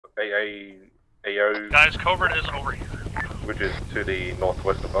AO. Guys, covert is over here. Which is to the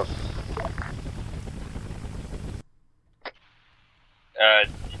northwest of us.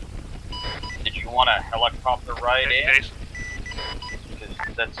 Did you want a helicopter ride in? Jason.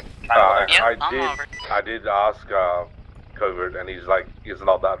 Because that's kind of I did ask Covert, and he's like, it's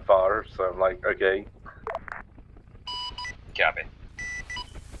not that far, so I'm like, okay. Copy.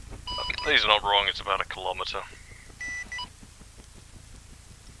 He's not wrong, it's about 1 kilometer.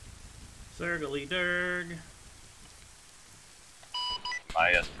 Cirgly Durg.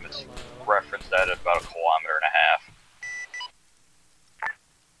 My estimates reference that at about 1.5 kilometers.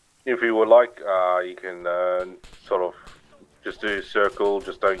 If you would like, you can sort of just do a circle,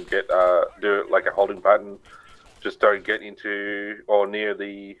 just don't get, do it like a holding pattern. Just don't get into or near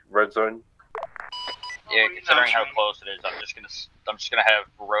the red zone. Yeah, considering how close it is, I'm just gonna have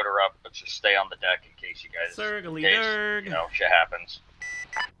rotor up, but just stay on the deck in case you guys, Durg. you know, shit happens.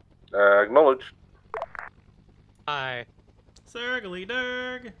 Acknowledged. Hi. Cirgly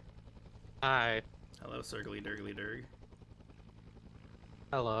Durg. Hi. Hello, Cirgly Durg.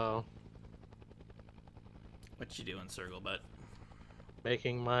 Hello. What you doing, Circle Butt?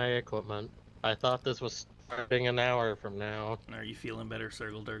 Making my equipment. I thought this was starting an hour from now. Are you feeling better,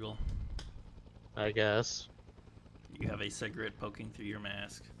 Cirgle Durgle? I guess. You have a cigarette poking through your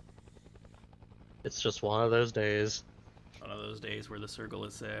mask. It's just one of those days. One of those days where the circle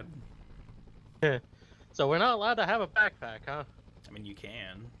is sad. So we're not allowed to have a backpack, huh? I mean, you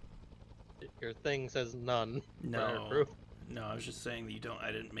can. Your thing says none. No. No, I was just saying that you don't.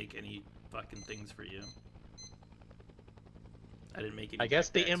 I didn't make any fucking things for you. I didn't make any. I guess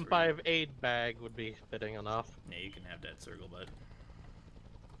the M5 aid bag would be fitting enough. Yeah, you can have that, Circle Bud.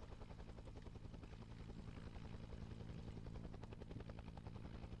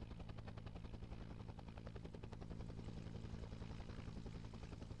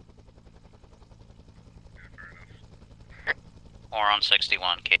 Or on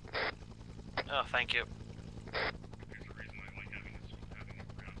 61K. Oh, thank you.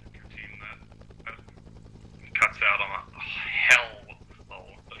 Cuts out on a hell of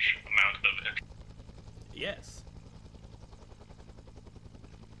amount of it. Yes.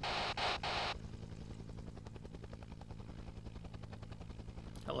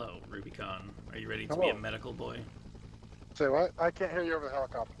 Hello, Rubicon. Are you ready to be a medical boy? Say what? I can't hear you over the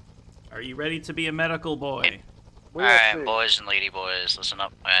helicopter. Are you ready to be a medical boy? Alright, boys and lady boys, listen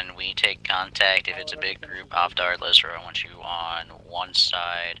up. When we take contact, if it's a big group, Avdar, Lizra, I want you on one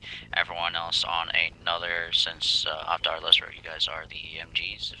side, everyone else on another, since Avdar, Lizra, you guys are the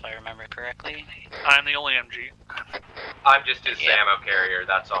MGs, if I remember correctly. I'm the only MG. I'm just his ammo carrier,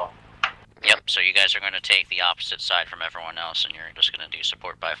 that's all. Yep, so you guys are going to take the opposite side from everyone else, and you're just going to do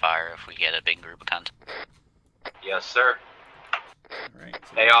support by fire if we get a big group of contact. Yes, sir. Alright.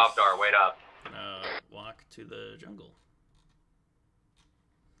 So hey, Avdar, wait up. Walk to the jungle.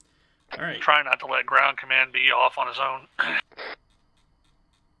 Alright. Try not to let ground command be off on his own.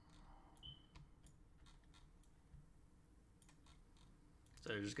 So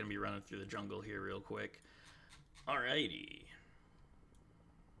they're just going to be running through the jungle here real quick. Alrighty.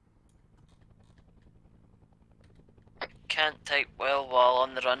 Can't type well while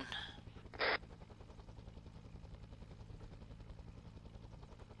on the run.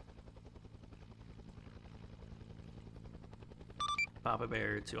 Papa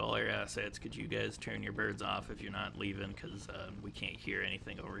Bear, to all our assets, could you guys turn your birds off if you're not leaving? Because we can't hear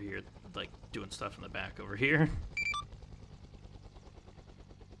anything over here, like doing stuff in the back over here.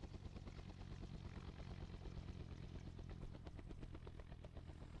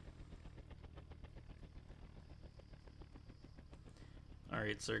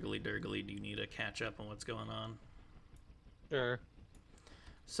 Alright, Cirgly Durgly, do you need a catch up on what's going on? Sure.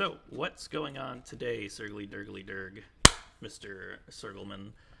 So, what's going on today, Cirgly Durgly Durg, Mr.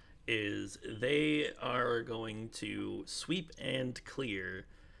 Cirgleman, is they are going to sweep and clear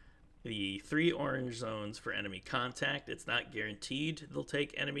the 3 orange zones for enemy contact. It's not guaranteed they'll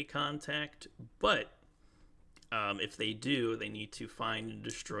take enemy contact, but if they do, they need to find and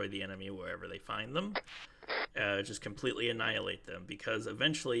destroy the enemy wherever they find them. Just completely annihilate them, because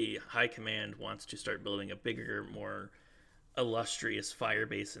eventually High Command wants to start building a bigger, more illustrious fire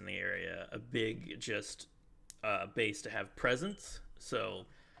base in the area, a big just base to have presence. So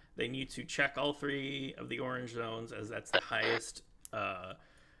they need to check all 3 of the orange zones, as that's the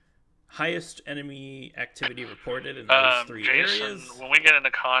highest enemy activity reported in those 3 Jason, areas. when we get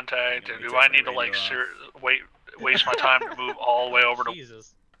into contact, do I need to like waste my time to move all the way over to?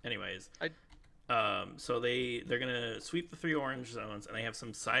 Jesus. Anyways, so they're gonna sweep the 3 orange zones, and they have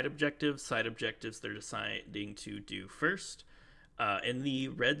some side objectives. Side objectives they're deciding to do first. And the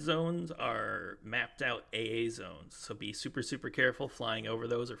red zones are mapped out AA zones, so be super, super careful flying over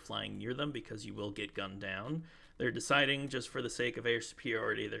those or flying near them because you will get gunned down. They're deciding, just for the sake of air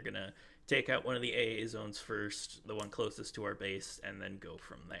superiority, they're going to take out one of the AA zones first, the one closest to our base, and then go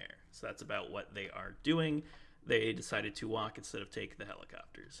from there. So that's about what they are doing. They decided to walk instead of take the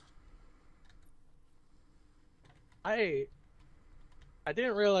helicopters. I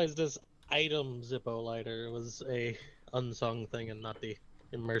didn't realize this item Zippo lighter was a unsung thing and not the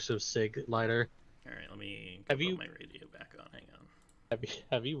immersive SIG lighter. Alright, let me Have put you- my radio back on. Hang on.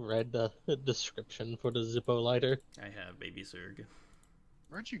 Have you read the description for the Zippo lighter? I have, baby Zerg.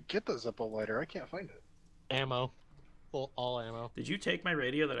 Where'd you get the Zippo lighter? I can't find it. Ammo. All ammo. Did you take my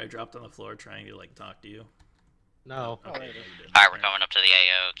radio that I dropped on the floor trying to, like, talk to you? No. Oh, Okay, there it no, is. you didn't. Alright, we're coming up to the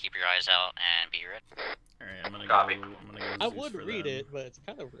AO. Keep your eyes out and be ready. Alright, I'm gonna Copy. go. I'm gonna go I Zeus would for read them. it, but it's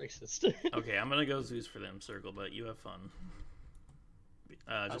kind of racist. Okay, I'm gonna go Zeus for them, Circle, but you have fun.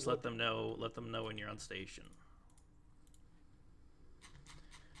 Just let them know. Let them know when you're on station.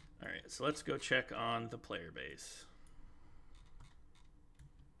 All right, so let's go check on the player base.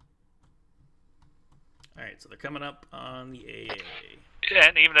 All right, so they're coming up on the AA.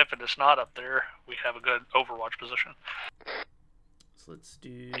 And even if it is not up there, we have a good overwatch position. So let's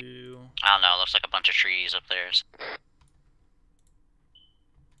do. I don't know, looks like a bunch of trees up there.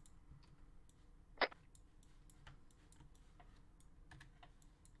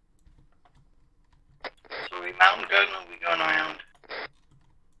 So we mountain goating or we going around?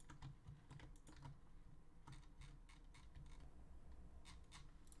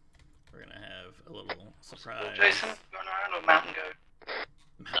 We're gonna have a little surprise. Jason, going around or mountain goat?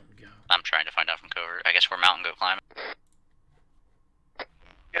 Mountain Goat. I'm trying to find out from covert. I guess we're mountain goat climbing.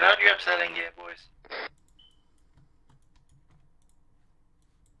 Get out your upsetting gear, boys.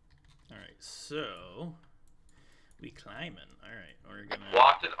 All right, so we climbing. All right, we're gonna.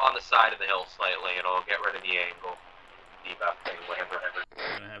 Walked it on the side of the hill slightly, and I'll get rid of the angle. Debuff thing, whatever.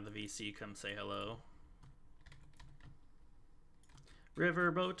 We're gonna have the VC come say hello.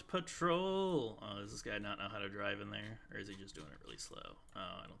 Riverboat Patrol. Oh, does this guy not know how to drive in there? Or is he just doing it really slow? Oh,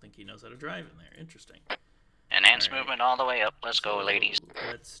 I don't think he knows how to drive in there. Interesting. Enhance Alright. movement all the way up. Let's go, So, ladies.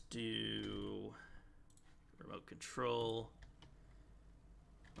 Let's do remote control.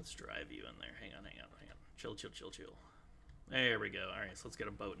 Let's drive you in there. Hang on. Chill. There we go. Alright, so let's get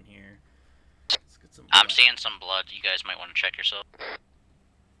a boat in here. Let's get some I'm seeing some blood. You guys might want to check yourself.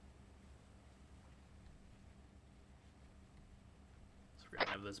 So we're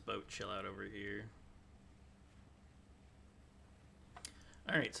gonna have this boat chill out over here.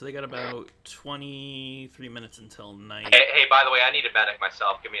 Alright, so they got about 23 minutes until night. Hey, by the way, I need a medic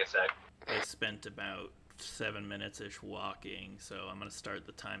myself. Give me a sec. They spent about 7 minutes-ish walking, so I'm going to start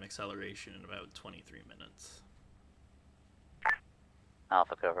the time acceleration in about 23 minutes.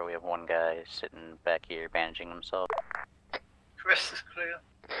 Alpha cover, we have one guy sitting back here bandaging himself. Chris is clear.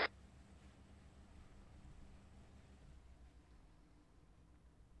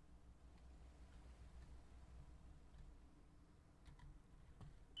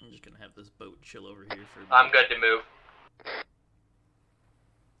 I'm just going to have this boat chill over here for a bit. I'm good to move.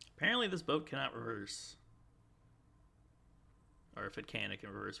 Apparently this boat cannot reverse. Or if it can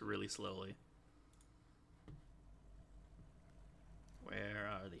reverse really slowly. Where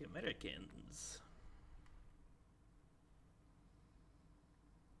are the Americans?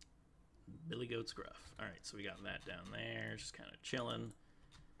 Billy Goat's Gruff. Alright, so we got that down there, just kind of chilling.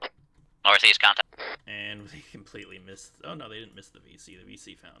 Northeast contact. And they completely missed... Oh no, they didn't miss the VC. The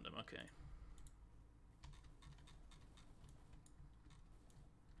VC found him, okay.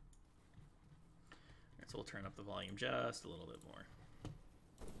 Alright, so we'll turn up the volume just a little bit more.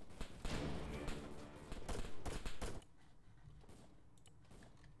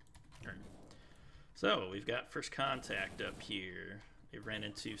 Alright. So, we've got first contact up here. They ran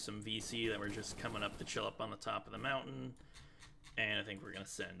into some VC that were just coming up to chill up on the top of the mountain. And I think we're going to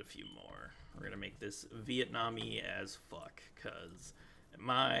send a few more. We're going to make this Vietnamese as fuck. Because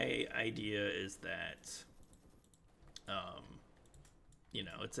my idea is that, you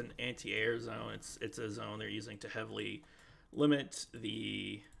know, it's an anti-air zone. It's a zone they're using to heavily limit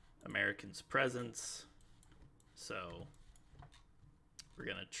the Americans' presence. So we're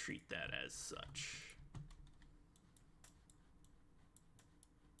going to treat that as such.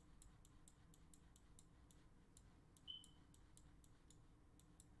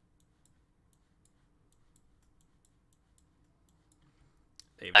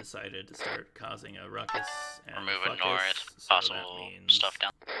 They've decided to start causing a ruckus and We're moving fuckus, north. so Possible that means stuff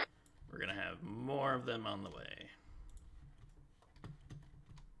down. we're gonna have more of them on the way.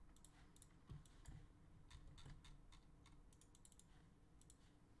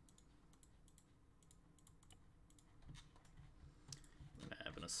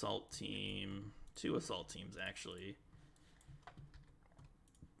 assault team. 2 assault teams, actually.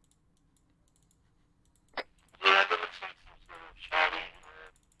 Yeah, that looks like some sort of shouting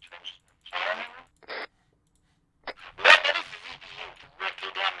trench fire. That is the EPU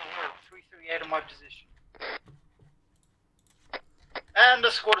directly down the hill, 338 of my position. And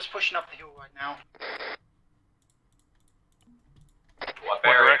the squad is pushing up the hill right now. What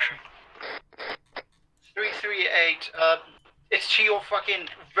What direction? 338, it's to your fucking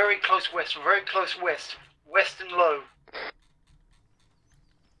very close west, west and low.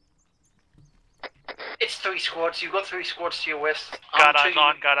 It's 3 squads, you've got 3 squads to your west. Got eyes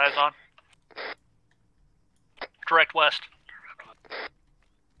on, got eyes on. Direct west.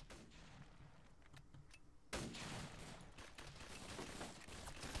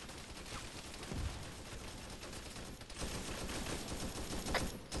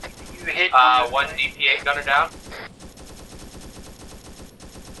 You hit one DP8 gunner down.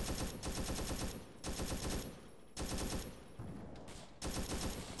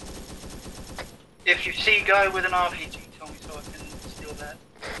 If you see a guy with an RPG, tell me so I can steal that.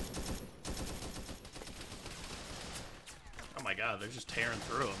 Oh my god, they're just tearing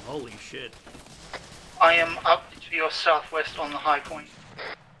through them. Holy shit. I am up to your southwest on the high point.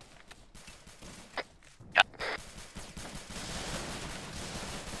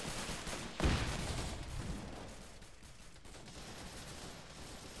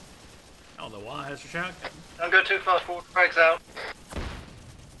 Oh, the wall has a shotgun. Don't go too far forward, frags out.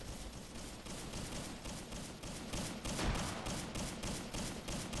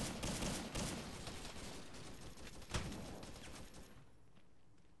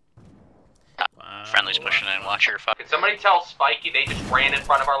 Friendly's pushing in. Watch your fuck. Can somebody tell Spiky they just ran in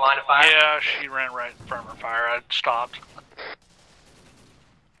front of our line of fire? Yeah, she ran right in front of her fire. I stopped.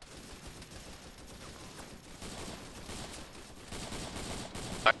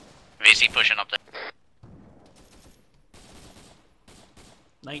 VC pushing up there.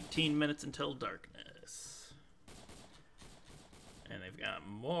 19 minutes until darkness. And they've got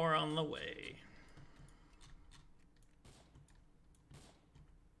more on the way.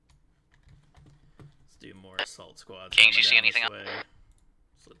 Let's do more assault squads. Kings, you see coming down anything this way.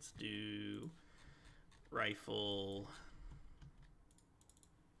 So let's do rifle.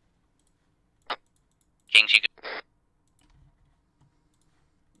 Kings, you could.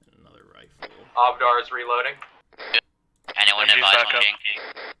 And another rifle. Obdar is reloading. Anyone Enemy's advise back on up. King?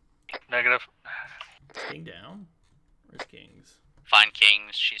 Negative. Is King down? Where's Kings? Find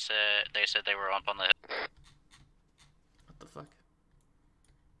Kings. They said they were up on the hill. What the fuck?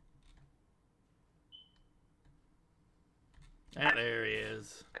 Ah, there he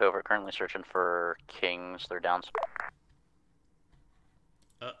is. Covert currently searching for Kings. They're down.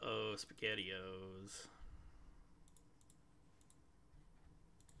 Uh-oh, SpaghettiOs.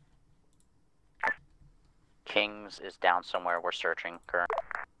 Kings is down somewhere. We're searching. Current.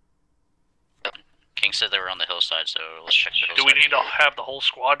 King said they were on the hillside, so let's check the hillside. Do we need to have the whole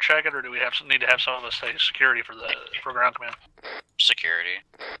squad check it, or do we need to have some of us say security for ground command? Security.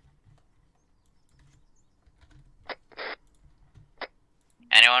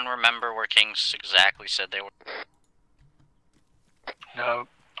 Anyone remember where Kings exactly said they were? No.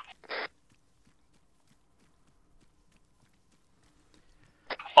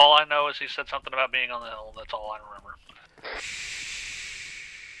 All I know is he said something about being on the hill. That's all I remember.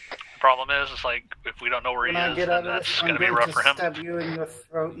 The problem is, it's like, if we don't know where he is, then that's going to be rough for him. Stab you in your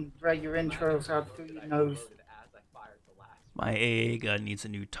throat and drag your entrails out through your nose. My AA gun needs a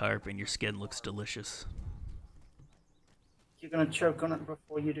new tarp and your skin looks delicious. You're gonna choke on it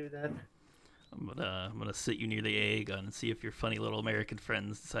before you do that. I'm gonna sit you near the AA gun and see if your funny little American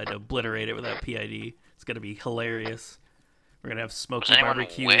friends decide to obliterate it without PID. It's gonna be hilarious. We're gonna have smoky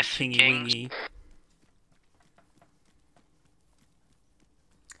barbecue, kingy wingy.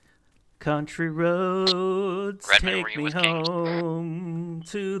 Country roads Redmond, take me home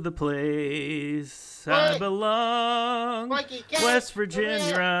to the place I belong. Mikey, West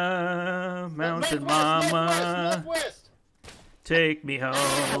Virginia, Mountain Mama. Take me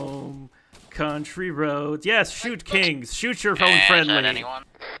home. Country roads. Yes, shoot Kings. Shoot your own friendly. Is that anyone?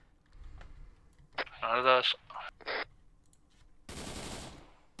 None of us.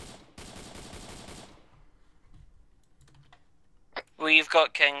 We've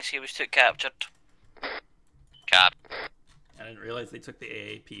got Kings. He was captured. Cap. I didn't realize they took the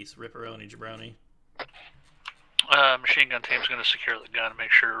AA piece. Ripperoni, jabroni. Machine gun team's going to secure the gun and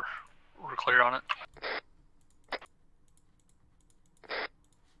make sure we're clear on it.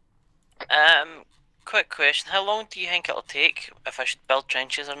 Quick question. How long do you think it'll take if I should build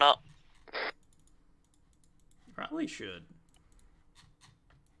trenches or not? Probably should.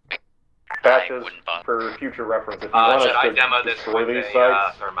 Patches, wouldn't bother. for future reference, if you want Should I us demo to this destroy with these a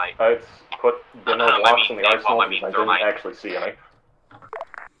sites, thermite? it's put demo I blocks mean in the arsenal napalm, I mean because I didn't thermite. actually see any.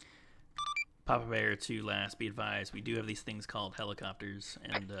 Papa Bear to last, be advised, we do have these things called helicopters,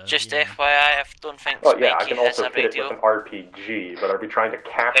 and Just you know, FYI, I don't think Well, yeah, I Spiky can has also a hit it radio. with an RPG, but are we trying to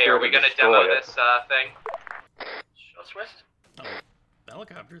capture Hey, are it we and gonna destroy demo it? this thing? Shots west. oh,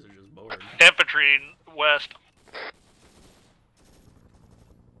 helicopters are just bored. Infantry west. Is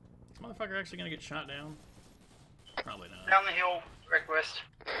this motherfucker actually gonna get shot down? Probably not. Down the hill, direct west.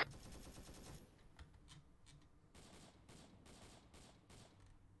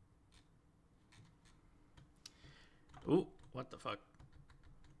 Ooh, what the fuck?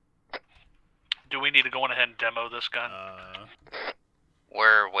 Do we need to go on ahead and demo this gun?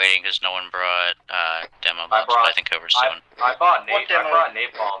 We're waiting because no one brought demo bombs, but I think Cover's soon. I brought What demo?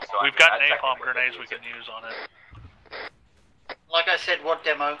 napalm, so We've got napalm grenades we can use on it. Like I said, what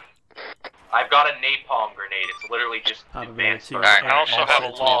demo? I've got a napalm grenade. It's literally just Papa Bear advanced. to Alright, I also have a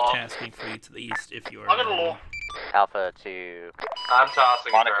we law. tasking for you to the east if you are. I got a law. Alpha to... I'm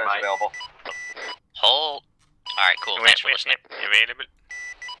tossing a Monica's thermite. available. Hold. Alright, cool. Thanks for listening. Available.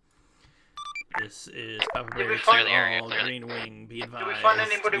 This is Papa Did we Bear find to the area, all clearly? Green Wing. Be advised. Did we find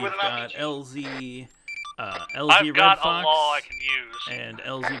anybody we've with an got RPG? LZ, LZ I've Red got Fox a law I can use. and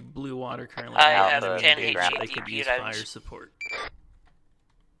LZ Blue Water currently I have have enemy 10 engaged. They HETP could use rounds. fire support.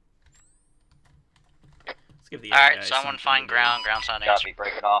 Let's give the other Alright, guys someone something find to do. ground. Ground's not answering. Copy,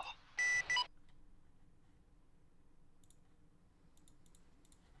 break it off.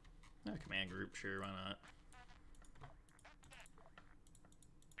 Command group, sure, why not?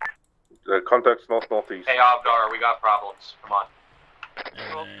 Contacts north-northeast. Hey, Avgar, we got problems. Come on.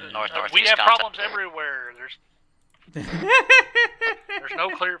 And then- North-northeast We have contact. problems everywhere. There's no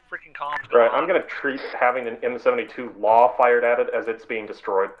clear freaking comms going Right, on. I'm gonna treat having an M72 law fired at it as it's being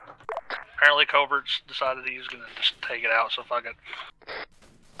destroyed. Apparently Covert's decided he's gonna just take it out, so fuck it.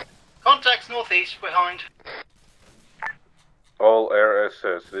 Contacts northeast, behind. All air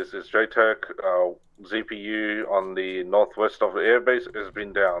SS. This is JTAC. ZPU on the northwest of the airbase has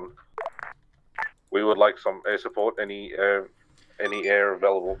been down. We would like some air support. Any air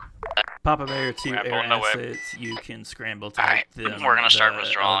available. Papa Bear to Grab air on the way. assets. You can scramble to Alright, help them. we're gonna start The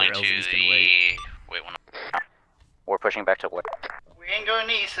withdrawing other to LZs can wait. the... Wait, one. We're pushing back to what? We ain't going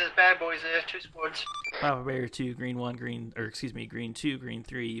east, there's bad boys there, 2 squads. Papa Bear 2, Green 1, Green, or excuse me, Green 2, Green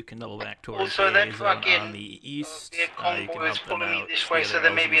 3. You can double back towards Also, the that AA zone fucking on the east. Viet You convoy can is help them following me out. this The way, other so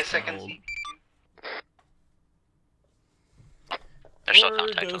there may be a LZs can second hold. They're still Or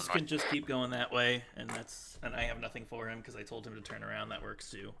contact on Ghost the can north. just keep going that way, and I have nothing for him because I told him to turn around. That works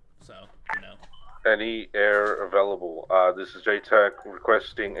too. So you know. Any air available. This is JTAC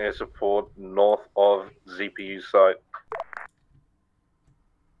requesting air support north of ZPU site.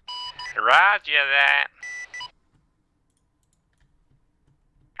 Roger that.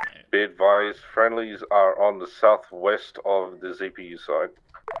 Be advised, friendlies are on the southwest of the ZPU site.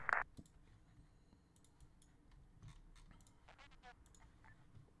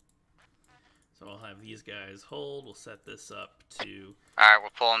 So I'll have these guys hold. We'll set this up to Alright, we're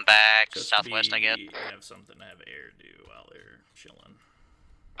pulling back just southwest, I guess. have something to have air do while they're chilling.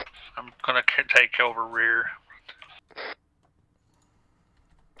 I'm gonna take over rear.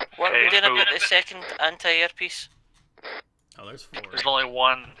 What are Okay, we doing cool. about the second anti-air piece? Oh, there's 4. There's only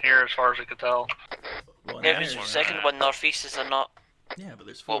one here as far as I can tell. One Yeah, there, there's yeah. the second one northeast, is there not? Yeah, but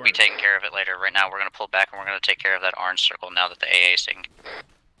there's 4. We'll be taking care of it later. Right now, we're gonna pull back and we're gonna take care of that orange circle now that the AA is taking.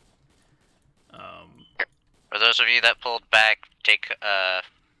 For those of you that pulled back, take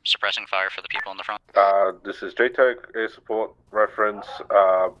suppressing fire for the people in the front. This is JTAC air support reference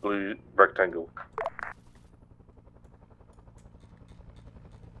blue rectangle.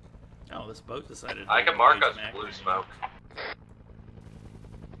 Oh, this boat decided. I to can mark engage us Mac blue right smoke.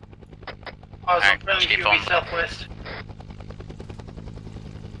 I was on Alright, friendly let's keep QB going. southwest.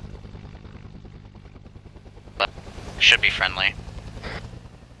 Should be friendly.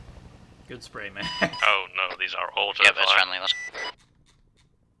 Good spray, man. Oh no, these are all to Yep, the it's fire. friendly. Let's.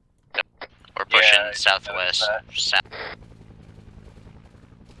 We're pushing Yeah, southwest. South.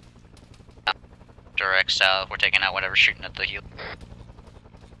 Direct south. We're taking out whatever's shooting at the heel.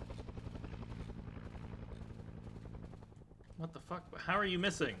 What the fuck? How are you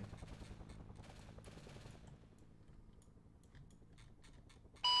missing?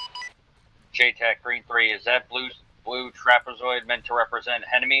 JTAC Green 3, is that blue trapezoid meant to represent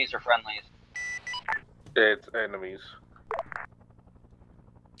enemies or friendlies? It's enemies.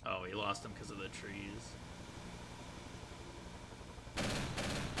 Oh, he lost him because of the trees.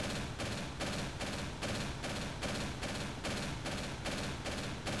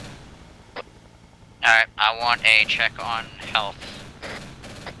 Alright, I want a check on health.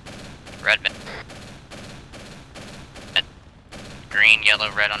 Red, green,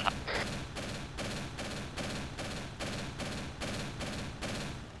 yellow, red on health.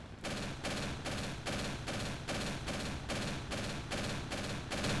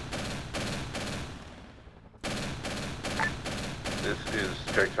 This is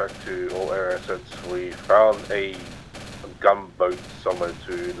JTAC to all air assets. We found a gunboat somewhere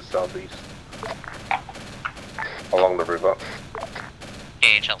to the southeast along the river.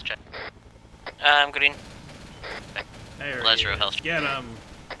 KH health check. Green. Let's row health check. Get him.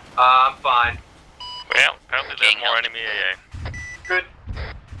 I'm fine. Well, apparently there's more enemy AA. Good.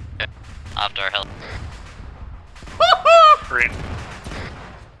 After health. Green.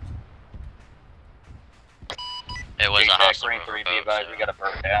 It was a hostile Green 3, be advised, we got a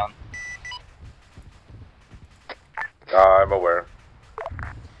bird down. I'm aware.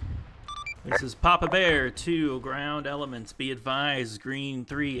 This is Papa Bear 2, ground elements. Be advised, Green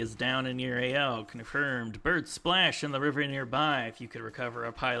 3 is down in your AL. Confirmed. Bird splash in the river nearby. If you could recover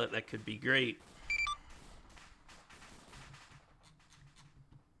a pilot, that could be great.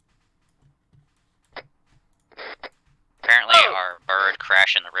 Apparently our bird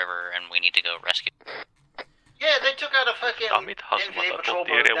crashed in the river and we need to go rescue. Yeah, they took out a fucking NVA patrol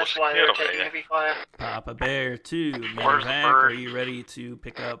boat. That's why they're taking heavy fire. Papa Bear 2, medivac. Are you ready to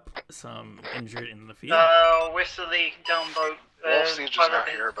pick up some injured in the field? West of the down boat. Wulfsige is not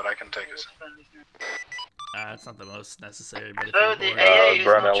here, but I can take us. It's not the most necessary, but if So you're the bored- AA is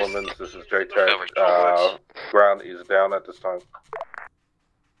ground not just- elements, this is JTAC. Ground is down at this time.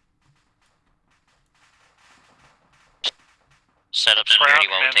 Set up security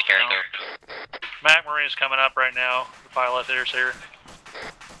while we take care of it. Mac Marine's coming up right now. The pilot there's here.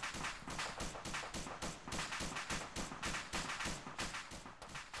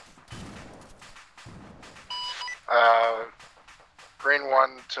 Green 1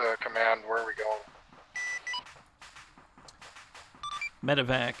 to command, where are we going?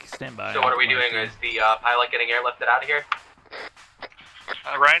 Medevac, stand by. So what are we doing? Is the pilot getting airlifted out of here?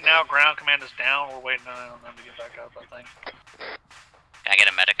 Right now, ground command is down. We're waiting on them to get back up, I think. Can I get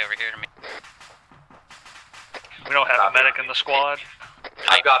a medic over here to me? We don't have a medic in the squad.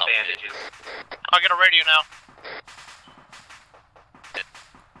 I've got bandages. I'll get a radio now.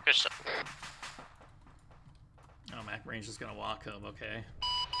 Good stuff. Oh, Mac Range is gonna walk home, okay.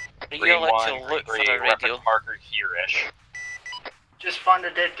 Green 1, look for Green 3, the radio. reference marker here-ish. Just find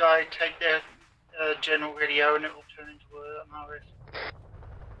a dead guy, take their general radio, and it will turn into an RS.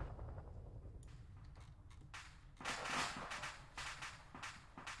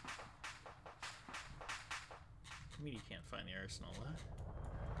 I mean, you can't find the arsenal, what?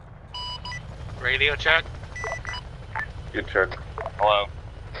 Radio check. Good check. Hello.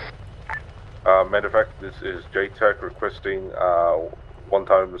 Medevac, this is JTAC requesting 1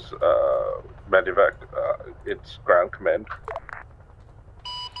 times medevac. It's ground command.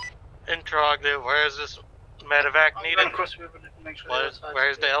 Interrogative, where is this medevac needed? Across the river to make sure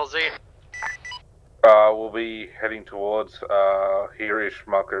Where's the LZ? We'll be heading towards here-ish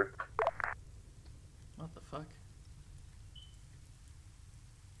marker. What the fuck?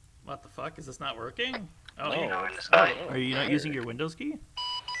 What the fuck? Is this not working? Oh, No, in the sky. Are you not using your Windows key?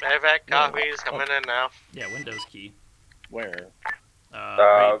 Medevac copies, coming in now. Yeah, Windows key. Where?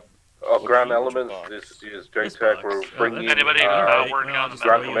 Right. Ground elements, this is JTAC. We're bringing Anybody working on the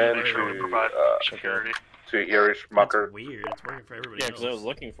ground medical command make sure we provide security. to here-ish marker. That's weird. It's working for everybody Yeah, else. because I was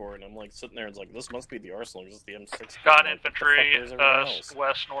looking for it, and I'm like sitting there, and it's like, this must be the arsenal, because it's the M6. Got I'm like, what the infantry, fuck is everyone else?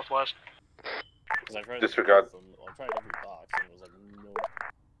 west, northwest. 'Cause I tried Disregard. I tried every box, and it was like,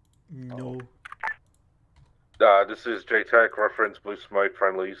 no. No. This is JTAC, reference blue smoke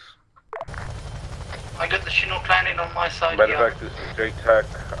friendlies. I got the Chinook landing on my side Medevac, this is JTAC.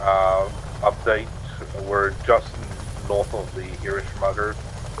 Update, we're just north of the here-ish marker.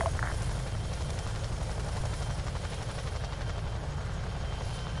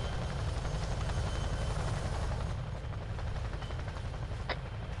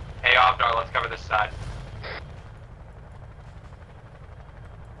 Hey, Ovdar, let's cover this side.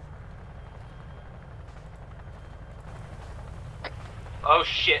 Oh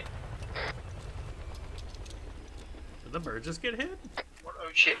shit. Did the bird just get hit? Oh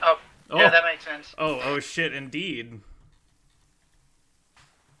shit, oh. Yeah, that makes sense. Oh shit, indeed.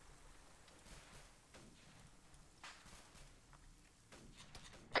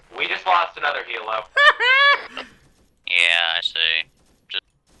 We just lost another helo. Yeah, I see. Just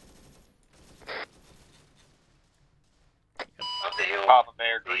Up the hill. Papa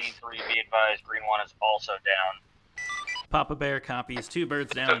Bear, Green 3, be advised, Green 1 is also down. Papa Bear copies. 2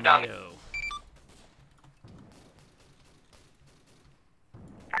 birds down in down. AO.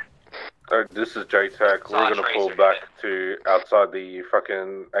 This is JTAC. We're gonna pull back to outside the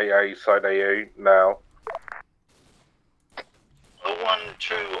fucking AA side AA now. 012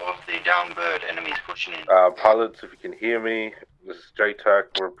 of the downbird enemies pushing in. Pilots, if you can hear me, this is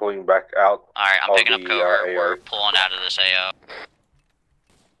JTAC. We're pulling back out. Alright, I'm picking up cover. We're pulling out of this AO.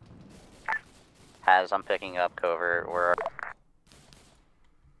 As I'm picking up cover, we're...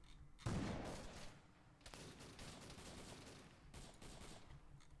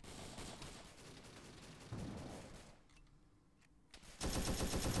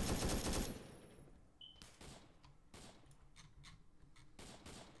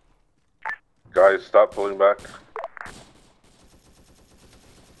 Guys, stop pulling back.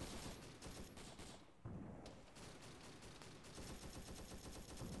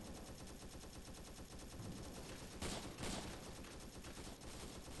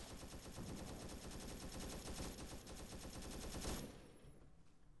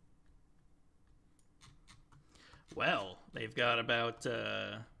 Well, they've got about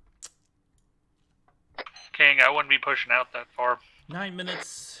King, I wouldn't be pushing out that far. 9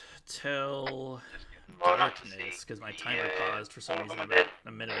 minutes till darkness, because my timer paused for some reason about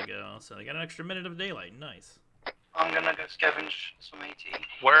a minute ago, so they got an extra minute of daylight. Nice. I'm gonna go scavenge some AT.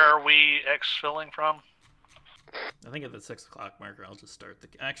 Where are we exfilling from? I think at the 6 o'clock marker, I'll just start the...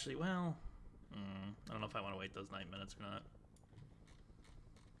 Actually, well... I don't know if I want to wait those 9 minutes or not.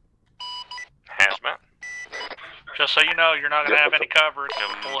 Hazmat. Just so you know, you're not going to have any cover. So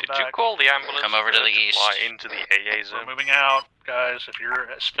Did you call the ambulance? Come over to the east. Fly into the AA zone. We're moving out, guys. If you're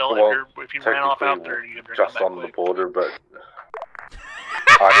still, if you ran off out there, you can just come on back the border, but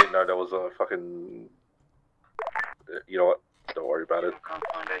I didn't know there was a fucking. You know what? Don't worry about it. Can't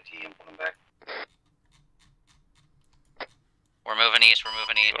find AT and put them back. We're moving east. We're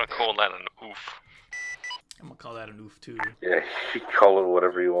moving east. I'm gonna call that an oof. I'm gonna call that an oof too. Yeah, you can call it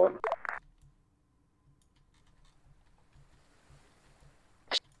whatever you want.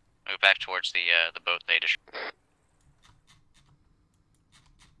 Move back towards the boat they destroyed.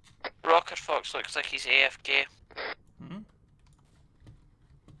 Rocket Fox looks like he's AFK.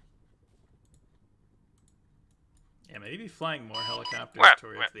 Yeah, maybe flying more helicopters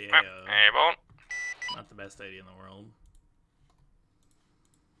towards the AO. Not the best idea in the world.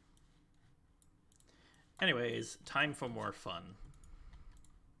 Anyways, time for more fun.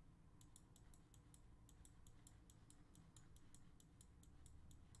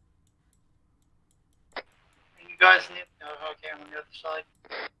 You guys need... Oh, okay, I'm on the other side.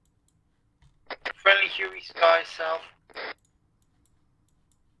 Friendly Huey Sky south.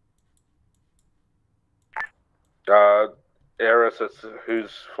 Eris,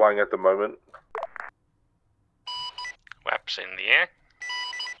 who's flying at the moment? Waps in the air.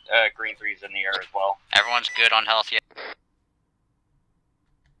 Green 3's in the air as well. Everyone's good on health yet?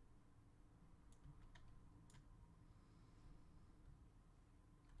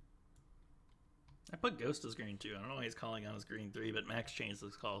 I put Ghost as green 2. I don't know why he's calling on his green 3, but Max changed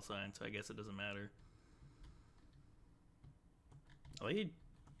his call sign, so I guess it doesn't matter. Are they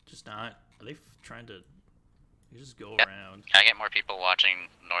just not... Are they trying to... You just go around. Can I get more people watching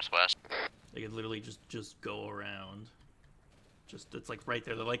northwest? They could literally just go around. Just, it's like right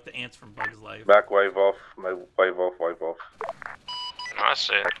there. They're like the ants from Bug's Life. Back, wave off. Wave off, wave off. Nice.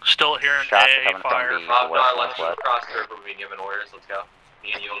 Still hearing Shots A fire. Let's cross the river. We've been given orders. Let's go.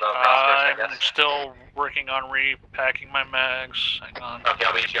 Me and you'll go across first, I I'm guess. still working on repacking my mags. Hang on. Okay,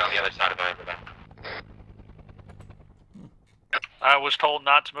 I'll meet you on the other side of the river. I was told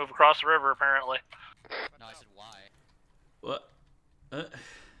not to move across the river, apparently. No, I said why. What?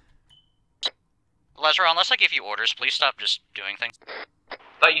 Lazaro, unless I give you orders, please stop just doing things. I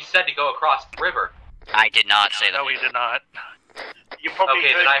thought you said to go across the river. I did not say that. No, he did not. You probably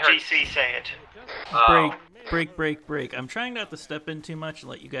Okay, then I heard GC say it. Break. I'm trying not to step in too much and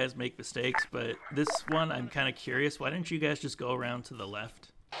let you guys make mistakes, but this one I'm kind of curious. Why didn't you guys just go around to the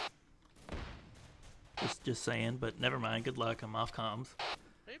left? Just saying, but never mind. Good luck. I'm off comms.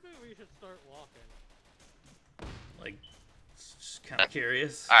 Maybe we should start walking. Like, just kind of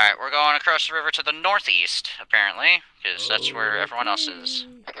curious. Alright, we're going across the river to the northeast, apparently, because that's where everyone else is.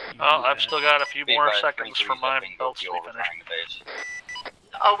 Oh, I've still got a few more seconds for my belts to be finished.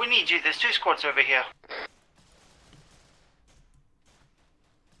 Oh, we need you. There's 2 squads over here.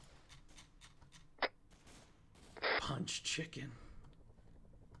 Punch chicken.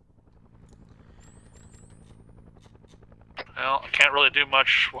 Well, I can't really do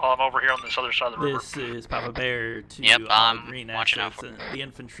much while I'm over here on this other side of the river. This is Papa Bear to green assets, and the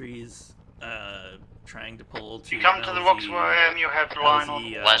infantry's trying to pull to... You come to the rocks where you have the line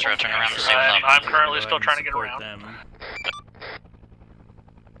on. Lazaro, turn around the same I'm currently still trying to get around. Them.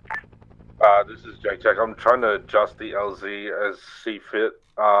 This is Jack. I'm trying to adjust the LZ as see fit.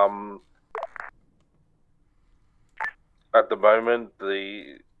 At the moment,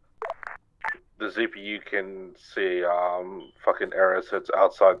 the CPU can see fucking errors that's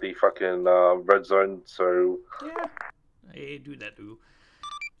outside the fucking red zone. So yeah, I do that too.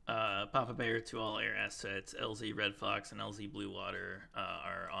 Papa Bear to all air assets. LZ Red Fox and LZ Blue Water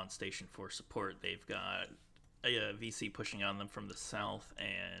are on station for support. They've got a VC pushing on them from the south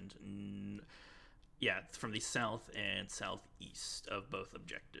and from the south and southeast of both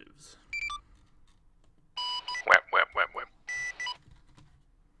objectives. Whap.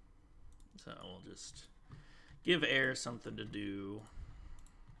 So we'll just give air something to do.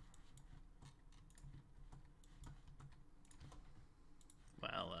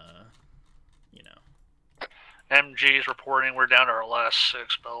 Well, you know. MG is reporting we're down to our last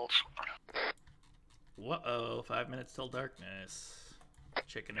 6 belts. Whoa, 5 minutes till darkness.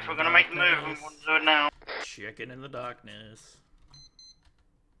 Chicken in If the we're gonna make the move, we want to do it now. Chicken in the darkness.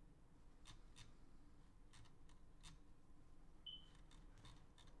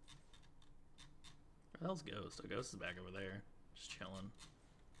 Where the hell's Ghost? Oh, Ghost is back over there. Just chilling.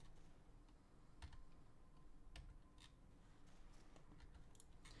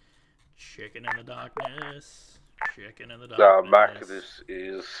 Chicken in the darkness. Chicken in the darkness. Mac, this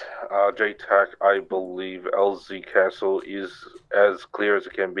is JTAC. I believe LZ Castle is as clear as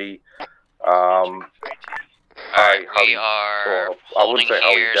it can be. Alright, we are holding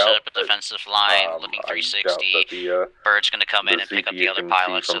here, set up a defensive line, looking 360. Bird's gonna come in and pick up the other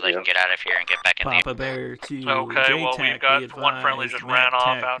pilots so they can get out of here and get back in the... Papa Bear to Okay, well, we've got one friendly just ran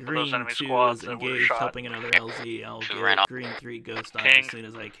off out into those Green enemy 2 squads is that were engaged, shot. helping another LZ. I'll get Green 3 Ghost on King. as soon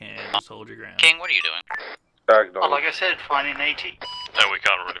as I can. Just hold your ground. King, what are you doing? Oh, like I said, finding 80. No, we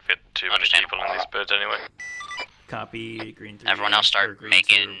can't really fit too many people in these birds anyway. Copy, Green 3. Everyone else start Green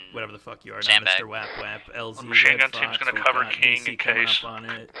making 2, whatever the fuck you are now, sandbag. Mr. Wap Wap, LZ, machine Red gun team's Fox, gonna we've cover got King VC in coming case. up on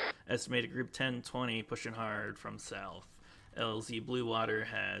it. Estimated group 10-20 pushing hard from south. LZ Blue Water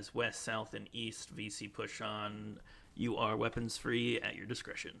has west, south, and east VC push on. You are weapons free at your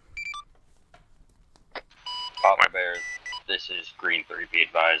discretion. Papa Bear, this is Green 3, be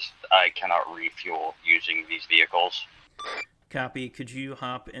advised. I cannot refuel using these vehicles. Copy. Could you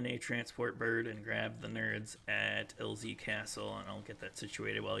hop in a transport bird and grab the nerds at LZ Castle, and I'll get that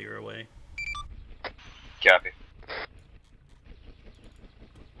situated while you're away. Copy.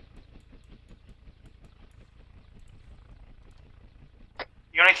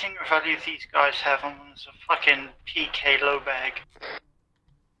 The only thing of value these guys have on them is a fucking PK low bag.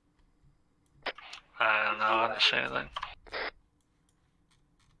 I don't know how to say anything.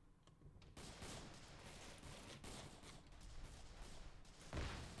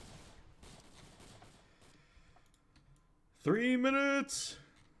 Three minutes.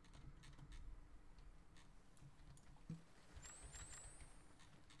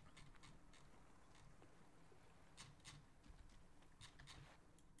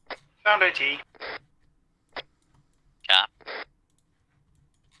 Found OT. Yeah.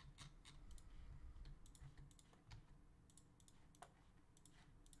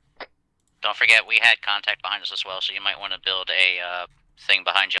 Don't forget, we had contact behind us as well, so you might want to build a thing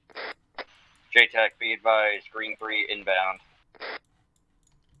behind you. JTAC, be advised, Green 3 inbound.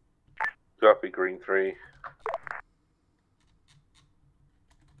 Copy, Green 3.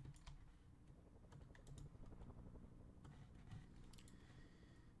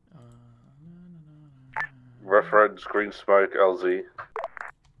 Reference Green Smoke, LZ.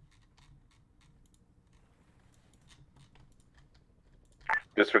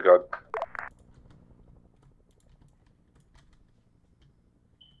 Disregard.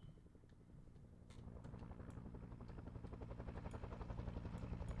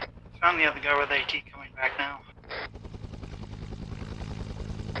 Found the other guy with AT coming back now.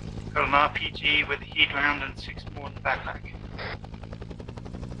 Got an RPG with a heat round and 6 more in the backpack.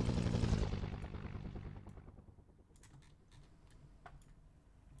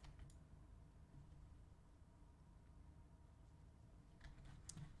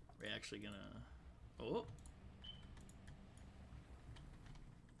 We're actually gonna... Oh!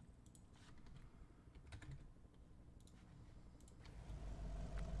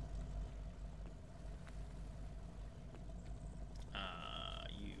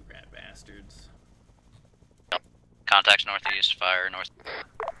 You rat bastards. Contacts northeast, fire north.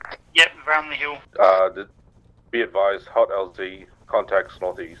 Yep, around the hill. Be advised, hot LZ, contacts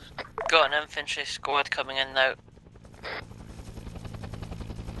northeast. Got an infantry squad coming in now.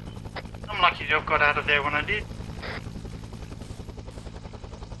 I'm lucky to have got out of there when I did.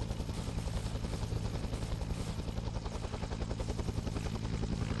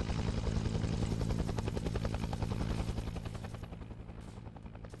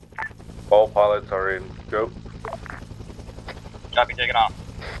 All pilots are in. Go. Copy, taking off.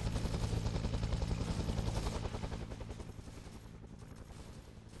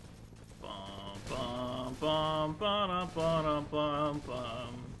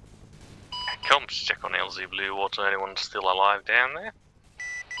 Combs, check on LZ Blue Water. Anyone still alive down there?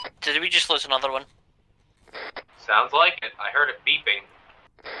 Did we just lose another one? Sounds like it. I heard it beeping.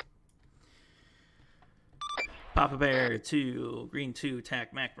 Papa Bear 2, Green 2,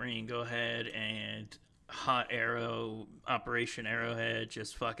 TAC Mac Marine, go ahead and Hot Arrow, Operation Arrowhead,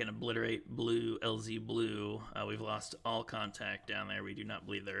 just fucking obliterate Blue, LZ Blue. We've lost all contact down there. We do not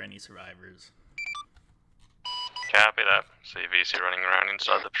believe there are any survivors. Copy that. CVC running around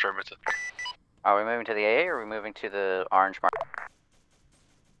inside the perimeter. Are we moving to the AA or are we moving to the orange mark?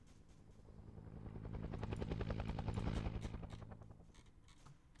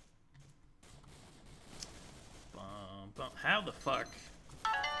 How the fuck?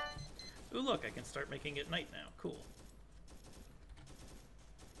 Ooh, look, I can start making it night now. Cool.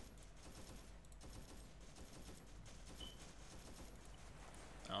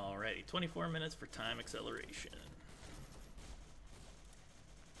 Alrighty, 24 minutes for time acceleration.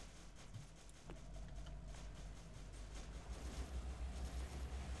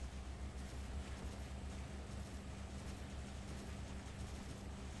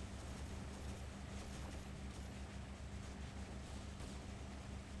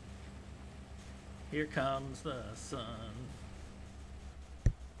 Here comes the sun.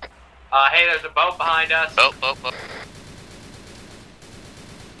 Hey, there's a boat behind us. Boat.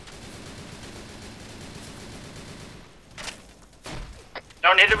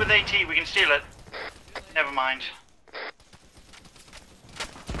 Don't hit it with AT, we can steal it. Never mind.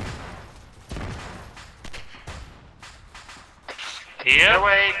 Yeah. No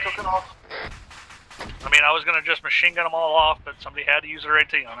way, cooking off. I mean, I was gonna just machine gun them all off, but somebody had to use their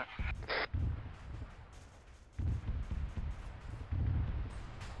AT on it.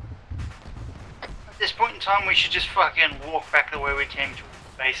 At this point in time, we should just fucking walk back the way we came to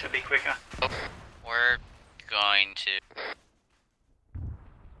base, it'll be quicker. We're going to...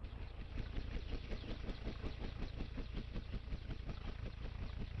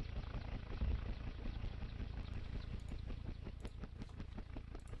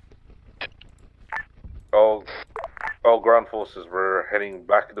 All ground forces were heading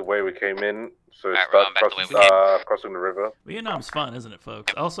back the way we came in, so Alright, start crossing the river. Vietnam's fun, isn't it,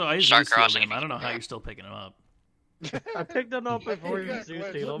 folks? Also, I Start Zeus crossing. him. I don't know how you're still picking him up. I picked them up before you Zeus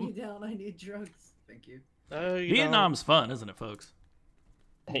Put them. me down, I need drugs. Thank you. No, you Vietnam's fun, isn't it, folks?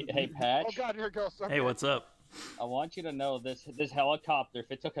 Hey, Patch. Oh god, here it goes. Hey, what's up? I want you to know this helicopter,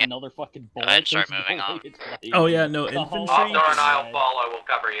 if it took another fucking bullet, ahead, start there's moving no on. way it's like- Oh yeah, no, the whole infantry. Door and I'll follow. We'll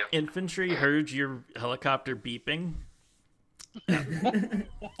cover you. Infantry heard your helicopter beeping.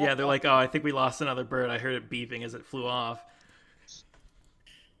 Yeah, they're like, oh, I think we lost another bird. I heard it beeping as it flew off.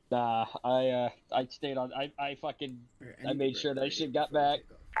 Nah, I stayed on. I made sure that shit got back.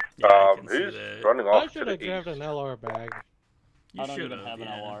 Yeah, I can see Who's that. running I off to should the have grabbed east? an LR bag. You I don't even should've, have an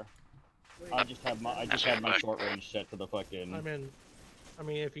yeah. LR. I just have my short range set to the fucking. I mean,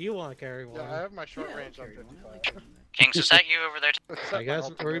 if you want to carry one. Yeah, I have my short range on 55. Kings, is that you over there? I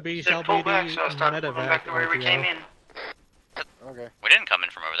guess Ruby So shall be pull the back, so I started pulling medevac. back to where we came in. Okay. We didn't come in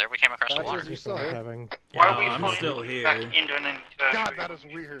from over there. We came across the Patches, water. you still here? Why Yeah, are we I'm pulling still here. back into an God, that is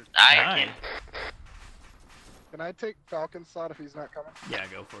weird. Hi. Can I take Falcon's slot if he's not coming? Yeah,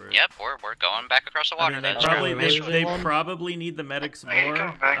 go for it. Yep, we're going back across the water. I mean, That's they true. probably need the medics more.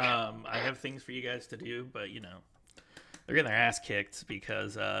 come back. I have things for you guys to do, but you know, they're getting their ass kicked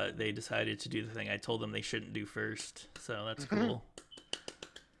because they decided to do the thing I told them they shouldn't do first. So that's cool.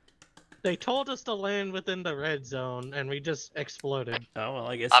 They told us to land within the red zone, and we just exploded. Oh well,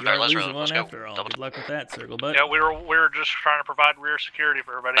 I guess Up you there, are let's losing roll, one let's go. after all. Good luck with that, Circle Butt. Yeah, we were just trying to provide rear security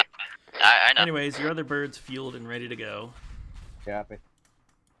for everybody. I know. Anyways, your other bird's fueled and ready to go. Copy.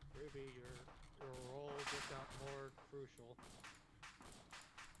 Ruby, your role just got more crucial.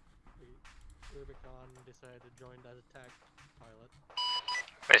 Rubicon decided to join as attack pilot.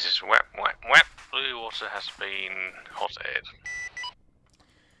 This is wet. Blue water has been hotted.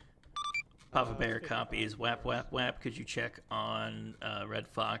 Papa Bear copies. Whap. Could you check on Red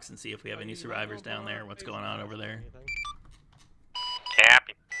Fox and see if we have any survivors down there? What's going on over there?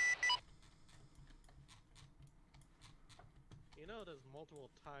 Happy. You know, there's multiple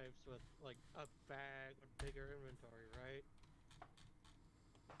types with like a bag or bigger inventory, right?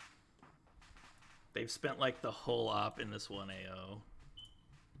 They've spent like the whole op in this one AO.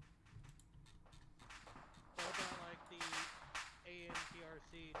 What about like the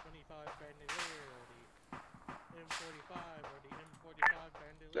ANTRC 25 bandolier or the M45 or the M45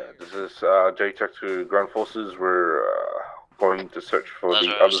 bandolier? This is JTAC to ground forces. We're going to search for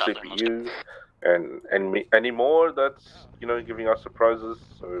the other CPU and any more that's giving us surprises.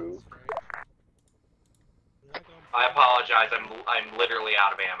 So I apologize. I'm literally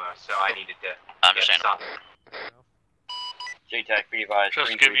out of ammo, so I needed to get something. JTAC, be advised,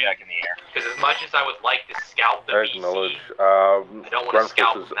 green 3 back in the air. Because as much as I would like to scalp the acknowledge. VC, I don't want to Ground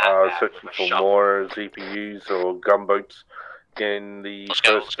scalp forces them are that bad searching with a for shovel. more ZPUs or gunboats in the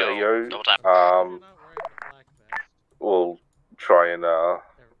first AO. We'll try and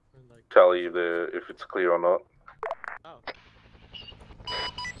tally if it's clear or not.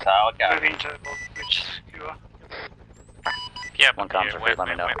 Moving to which skewer. Yeah, one comes let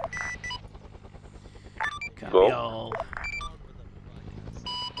me know. Copy Go. all.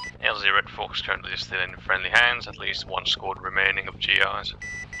 LZ Red Fox currently is still in friendly hands, at least one squad remaining of GIs.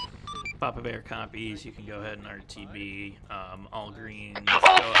 Papa Bear copies. You can go ahead and RTB. All greens. Oh,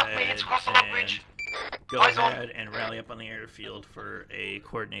 Go fuck me, ahead it's crossing the bridge. go Eyes on. ahead and rally up on the airfield for a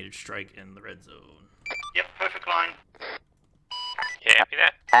coordinated strike in the red zone. Yep, perfect line. Yeah, happy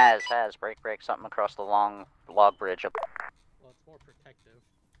that? Has, break, something across the long log bridge up. Well, it's more protective.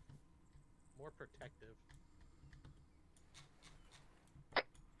 More protective.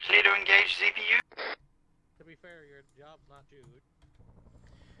 Clear to engage ZPU. To be fair, your job's not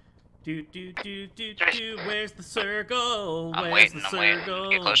Jude. Where's the circle? I'm Where's waiting, the I'm waiting. circle?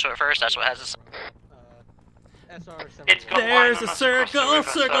 Get close to it first, that's what has this. There's a circle,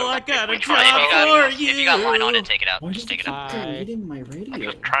 I got a job for you. If you got line on it, take it out. Just take it out. Deleting my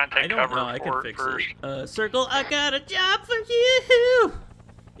radio. Just try and take I don't cover know, I can for fix first. it. Circle, I got a job for you.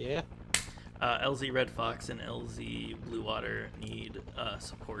 Yeah. LZ Red Fox and LZ Blue Water need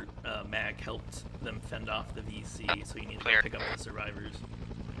support. Mag helped them fend off the VC, so you need to go pick up the survivors.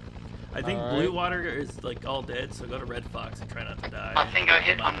 I think Blue Water is like all dead, so go to Red Fox and try not to die. I think I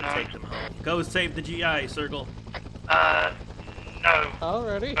hit them up and unknown. take them home. Go save the GI, Circle. No.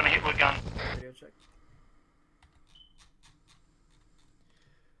 Already? Gonna hit with gun. Radio check.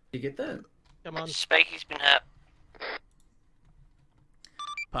 You get that? Come on. Spiky's been hit.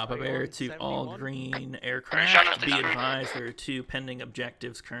 Papa Bear to all green aircraft. Be advised, there are 2 pending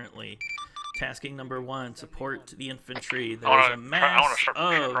objectives currently. Tasking number 1, support the infantry. There's a mass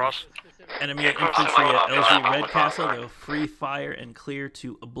of enemy infantry at LZ Red Castle. Go free fire and clear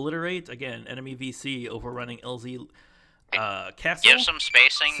to obliterate. Again, enemy VC overrunning LZ Castle. Give some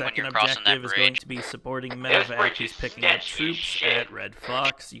spacing when Second you're crossing that objective is bridge. going to be supporting medivac. He's picking up troops at Red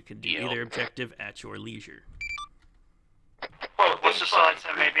Fox. You can do either objective at your leisure. Well, what's the sides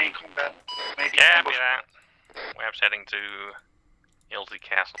that may be in combat? Maybe Yeah, happy that. We're heading to LZ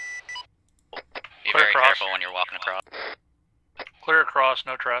Castle. Be very careful when you're walking across. Clear across,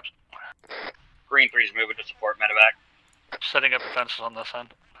 no traps. Green 3's moving to support medevac. Setting up defenses on this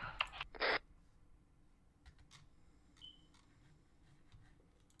end.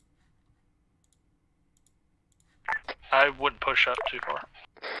 I wouldn't push up too far.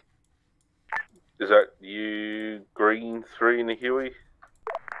 Is that you, Green 3 in the Huey?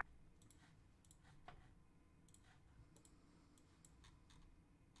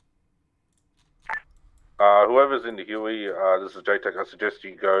 Whoever's in the Huey, this is JTAC. I suggest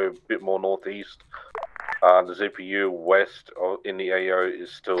you go a bit more northeast. The ZPU west in the AO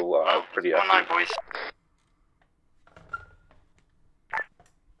is still pretty active.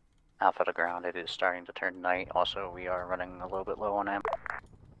 Alpha to ground, it is starting to turn night. Also, we are running a little bit low on ammo.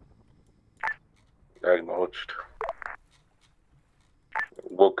 Acknowledged.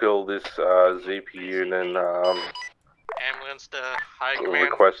 We'll kill this ZPU and then Ambulance to high we'll command.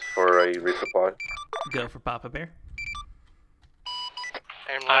 request for a resupply. Go for Papa Bear.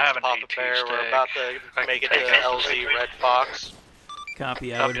 Ambulance to Papa Bear. We're about to make it to LZ Red Fox.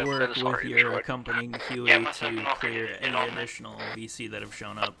 Copy. I would work with your accompanying Huey to clear any additional VC that have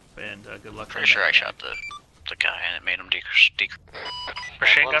shown up, and good luck. Pretty sure I shot the guy and it made him decrease.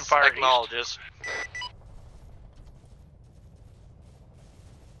 Machine gun fire acknowledges.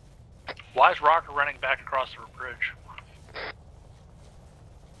 Why is Rocker running back across the bridge?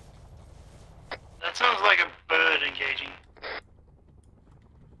 That sounds like a bird engaging.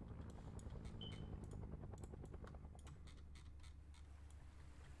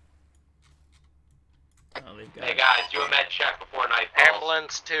 Oh, they've got Hey guys, do a med check before night falls.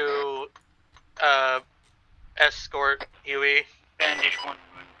 Ambulance to escort Huey. Bandage one.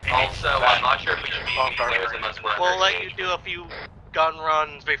 Also, I'm not sure if we should be using players unless we're We'll under let you engaged. do a few gun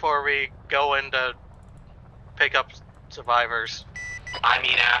runs before we go in to pick up survivors. I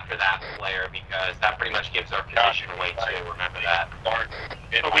mean after that player, because that pretty much gives our position away too, remember that. Are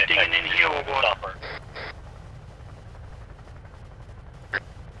we digging in here or what?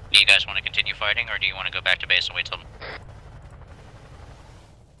 Do you guys want to continue fighting, or do you want to go back to base and wait till...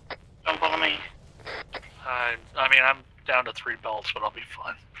 Don't bother me. I mean, I'm down to 3 belts, but I'll be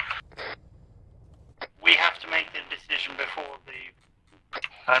fine. We have to make the decision before the...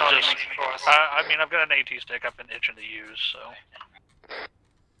 I mean, I've got an AT stick I've been itching to use, so...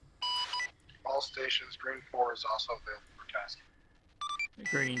 All stations, Green 4 is also available for tasking.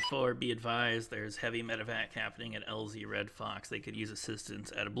 Green 4, be advised, there's heavy medivac happening at LZ Red Fox. They could use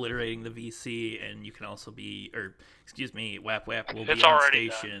assistance at obliterating the VC, and you can also be, or, excuse me, Wap Wap will be on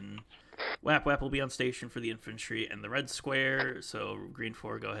station. Wap Wap will be on station for the infantry and the Red Square, so Green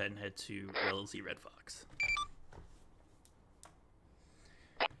 4, go ahead and head to LZ Red Fox.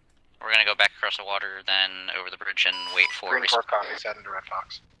 We're going to go back across the water, then over the bridge and wait for... Green 4 copies, heading to Red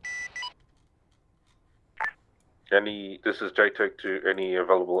Fox. This is JTEC to any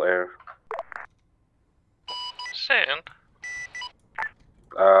available air. Send.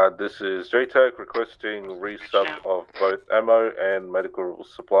 This is JTEC requesting resub of both ammo and medical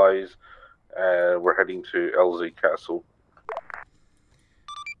supplies, and we're heading to LZ Castle.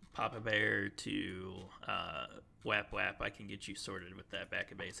 Papa Bear to Wap Wap, I can get you sorted with that back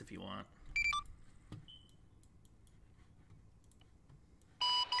at base if you want.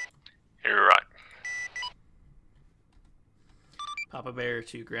 You're right. Papa Bear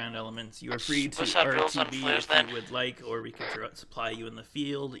to ground elements. You are free to What's that, rules on RTB flares, if then? you would like, or we can supply you in the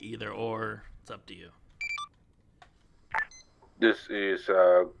field. Either or, it's up to you. This is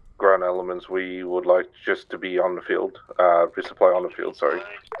ground elements. We would like just to be on the field. Resupply on the field, sorry.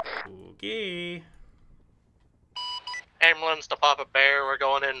 Okay. Ambulance to Papa Bear, we're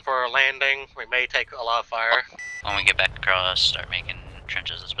going in for a landing. We may take a lot of fire. When we get back across, start making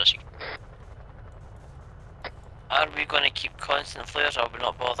trenches as best you can. Are we going to keep constant flares, or are we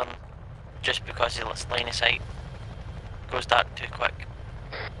not bothering just because he lets line of sight goes dark too quick?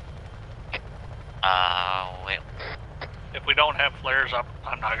 Wait. If we don't have flares up,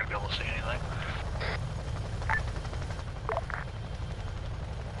 I'm not going to be able to see anything.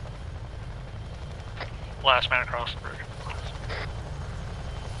 Last man across the bridge.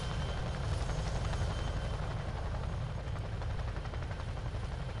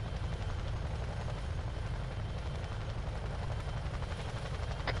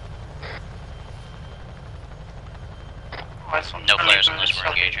 No flares unless we're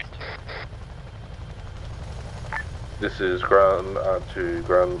engaging. This is ground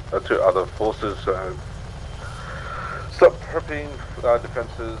to other forces. Stop prepping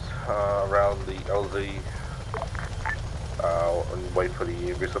defenses around the LZ and wait for the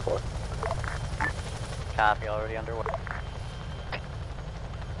resupply. Copy, already underway.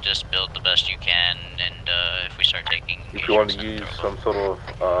 Just build the best you can, and if we start taking... If you want to use some sort of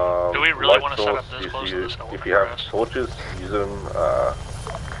do we really light want to set source, up this close to this if you have torches, use them.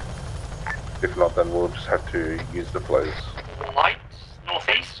 If not, then we'll just have to use the flares. Lights,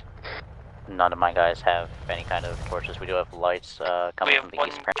 northeast. None of my guys have any kind of torches. We do have lights coming We from have the one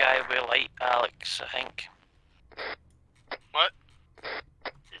east. guy with light, Alex, I think. What?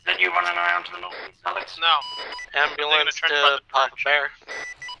 Is that you running around to the northeast, Alex? No. Ambulance to Papa Bear.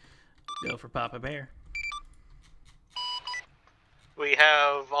 Go for Papa Bear. We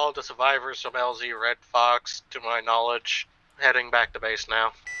have all the survivors from LZ Red Fox, to my knowledge, heading back to base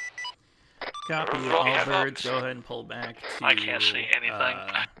now. Copy. All birds, go ahead and pull back to I can't see anything.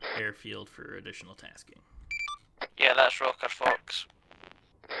 Airfield for additional tasking. Yeah, that's Rocker Fox.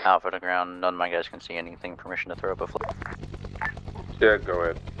 Alpha to ground. None of my guys can see anything. Permission to throw up a flare. Yeah, go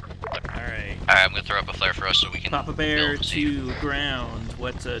ahead. Alright. Alright, I'm gonna throw up a flare for us so we can... Papa Bear to ground.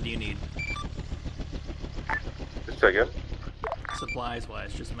 What do you need? Just again. Supplies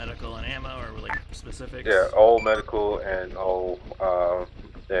wise, just medical and ammo, or like specifics? Yeah, all medical and all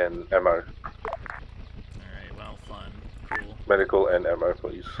and ammo. Alright, well, fun. Cool. Medical and ammo,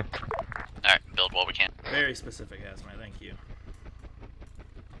 please. Alright, build what we can. Very specific, Asma, thank you.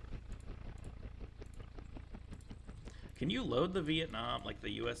 Can you load the Vietnam, like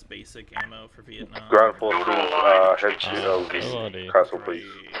the US basic ammo for Vietnam? Ground forces, head to LZ Castle, please.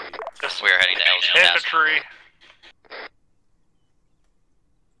 We're heading to LZ Castle. Infantry.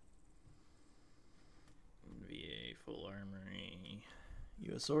 VA full armory.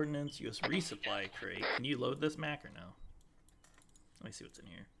 US ordnance, US resupply crate. Can you load this Mac or no? Let me see what's in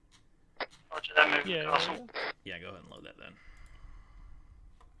here. Yeah, go ahead and load that then.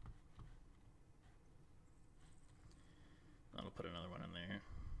 I'll put another one in there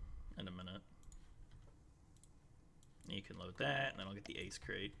in a minute. You can load that, and then I'll get the ace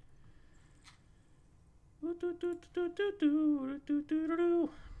crate. Where's the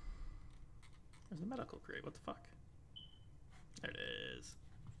medical crate? What the fuck? There it is.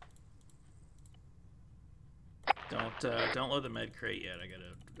 Don't load the med crate yet. I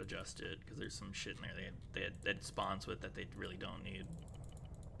gotta adjust it because there's some shit in there that spawns with that they really don't need.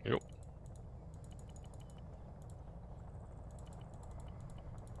 Yep.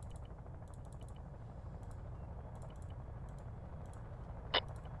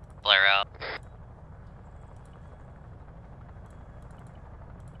 Flare out.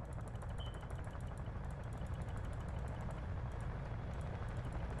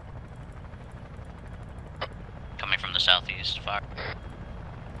 Coming from the southeast, fire.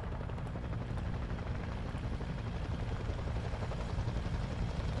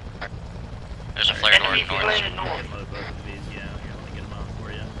 There's a flare door north. Both of these, yeah. Here, let me get them on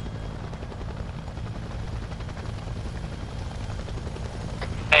for you.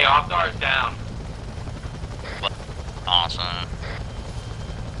 Hey, off-guard's down. Awesome.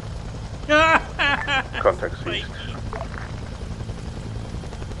 Contact ceased.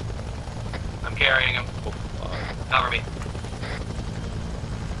 I'm carrying him. Cover me.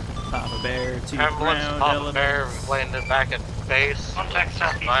 Papa Bear to Ambulance, ground Papa Bear elements. landed back at base. Contact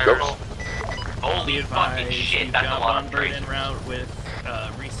southeast. Viral. Holy fucking Advised, shit, you've that's a got lot one of bird tracers. en route with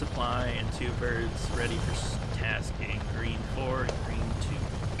resupply and 2 birds ready for tasking. Green 4 and green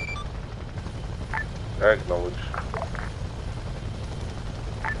 2. Acknowledge.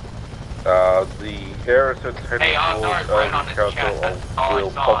 The air assets heading Hey, towards off-guard, right on his chest. Council That's all I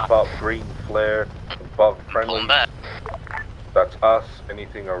will saw. pop up green flare above friendly. That's us.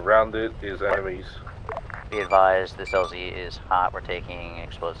 Anything around it is enemies. Be advised, this LZ is hot. We're taking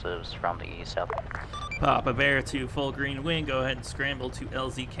explosives from the east south. Papa Bear to full green wing. Go ahead and scramble to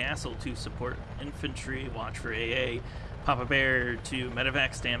LZ Castle to support infantry. Watch for AA. Papa Bear to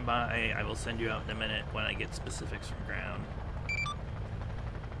medivac standby. I will send you out in a minute when I get specifics from ground.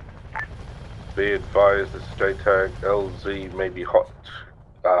 Be advised, this JTAG LZ may be hot.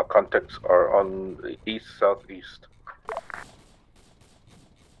 Contacts are on the east southeast.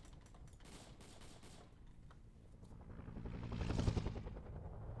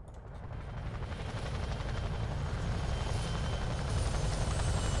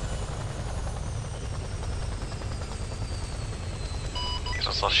 He's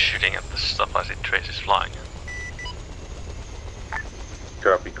also shooting at the stuff as it traces flying.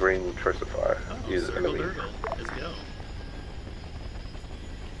 Copy green, tracer fire. Is Circle enemy. Durgle. Let's go.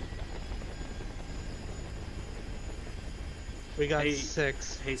 We got Hey,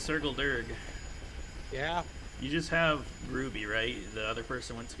 6. Hey, Circle Durg. Yeah. You just have Ruby, right? The other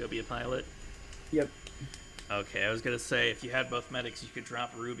person went to go be a pilot? Yep. Okay, I was gonna say, if you had both medics, you could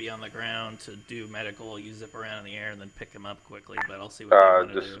drop Ruby on the ground to do medical, you zip around in the air, and then pick him up quickly, but I'll see what they want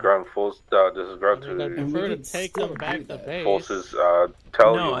to This do. is ground force. This is ground I prefer to take them back to base. forces.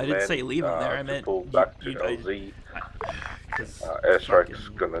 Tell No, your I didn't men, say leave 'em there, I to meant pull back to you'd- LZ. Airstrike's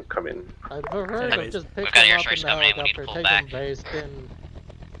gonna come in. I'd prefer to Anyways, just pick we've got them up in airstrikes the coming in, we need to helicopter, pull take back. them base, then,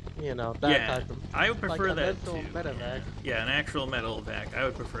 you know, that Yeah, type of... I would prefer like that eventual too. medevac. Yeah, an actual metal vac. I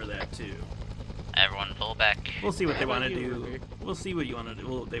would prefer that too. Everyone pull back. We'll see what they How want to about you, do. Ruby? We'll see what you want to do.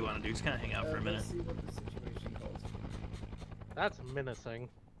 What they want to do. Just kind of hang out for a minute. Let's see what the situation calls for. That's menacing.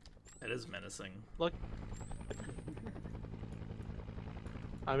 That is menacing. Look.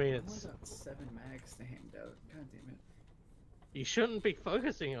 I mean, I it's... only got 7 mags to hand out. God damn it. You shouldn't be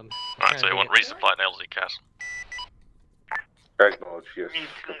focusing on... Alright, so you want resupply at LZ Castle. Acknowledge, yes.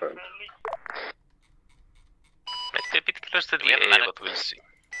 Confirmed. Maybe a bit close to the we have a AA, medic? but we'll see.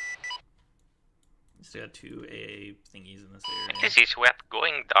 Still got 2 AA thingies in this area. This is wet,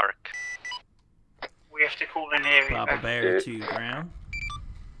 going dark. We have to call an area. Papa Bear to ground.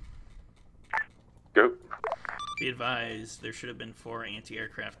 Go. Be advised, there should have been 4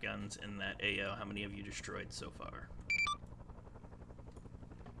 anti-aircraft guns in that AO. How many have you destroyed so far?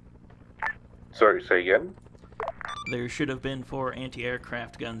 Sorry, say again. There should have been 4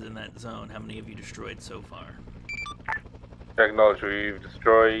 anti-aircraft guns in that zone. How many have you destroyed so far? Acknowledge, we've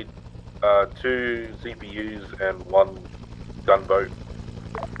destroyed 2 ZPUs and 1 gunboat.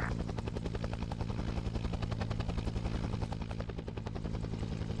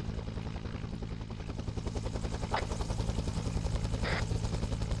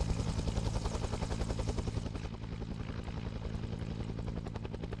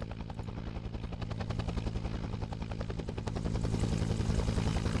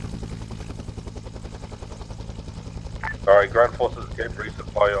 Alright, ground forces get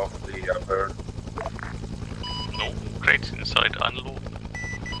resupply off the bird. No, crates inside, unload.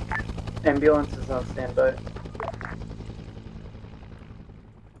 Ambulance is on standby.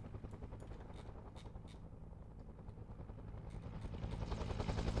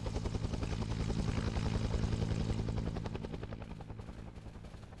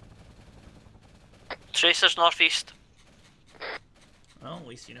 Tracers northeast. Well, at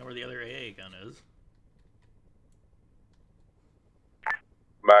least you know where the other AA gun is.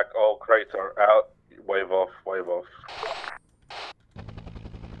 Mac, all crates are out. Wave off, wave off.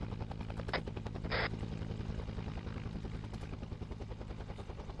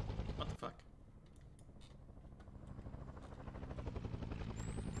 What the fuck?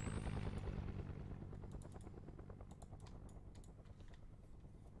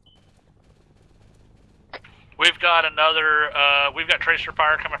 We've got another, we've got tracer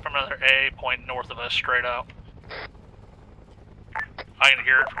fire coming from another A point north of us, straight out. I can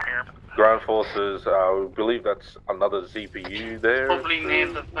hear it from here. Ground forces, we believe that's another ZPU there. Probably near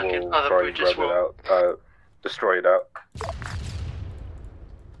the fucking we'll other try bridge and as grab well. it out, destroy it out.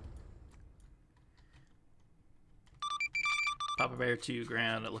 Papa Bear 2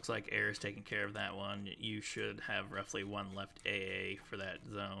 ground, it looks like air is taking care of that one. You should have roughly one left AA for that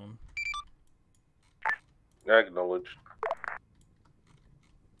zone. Acknowledged.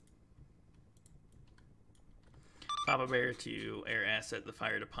 Papa Bear 2 air asset the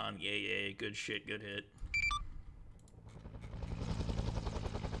fired upon the AA. Good shit, good hit.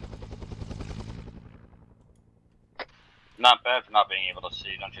 Not bad for not being able to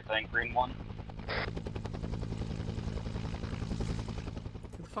see, don't you think, Green 1?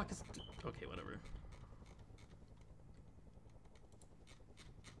 Who the fuck is... Okay, whatever.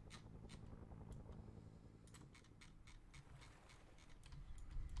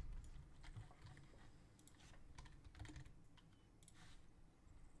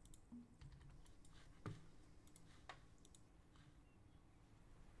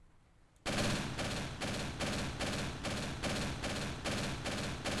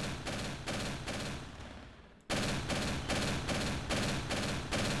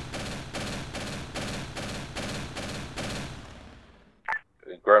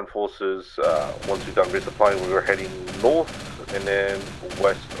 Ground forces, once we've done resupplying, we were heading north and then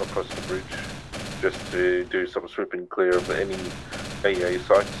west across the bridge just to do some sweep and clear of any AA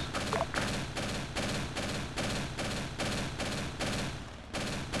sites.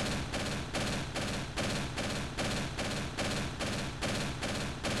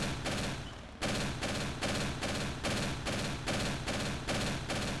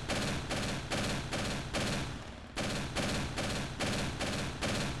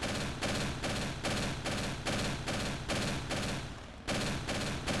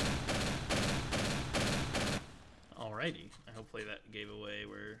 Alrighty, hopefully that gave away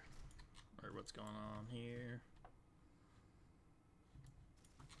where or what's going on here.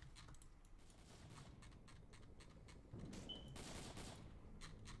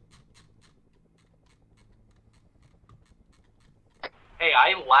 Hey,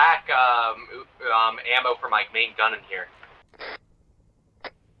 I lack ammo for my main gun in here.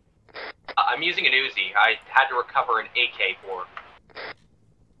 I'm using an Uzi. I had to recover an AK for.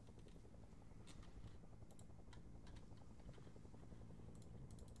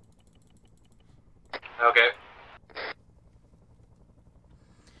 Okay.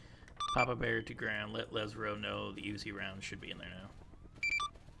 Papa Bear to ground, let Lesro know the Uzi round should be in there now.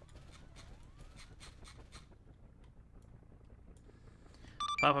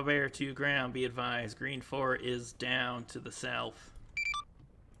 Papa Bear to ground, be advised, Green 4 is down to the south.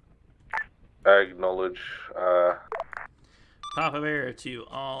 Acknowledge. Papa Bear to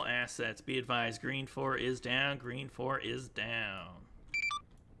all assets, be advised, Green 4 is down, Green 4 is down.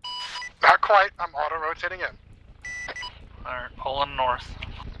 Not quite. I'm auto-rotating in. Alright, pulling north.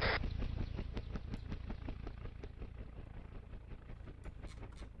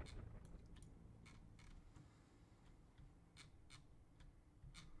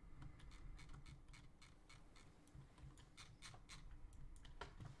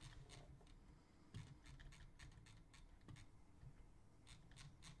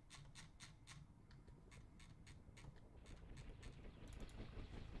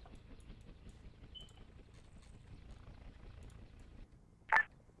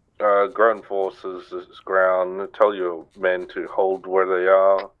 Ground forces is ground. Tell your men to hold where they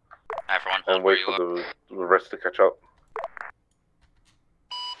are. Everyone, and wait for the rest to catch up.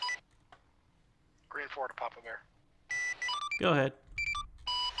 Green 4 to Papa Bear. Go ahead.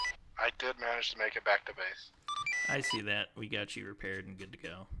 I did manage to make it back to base. I see that. We got you repaired and good to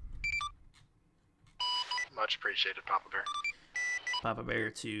go. Much appreciated, Papa Bear. Papa Bear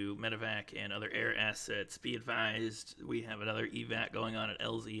to medevac and other air assets. Be advised, we have another evac going on at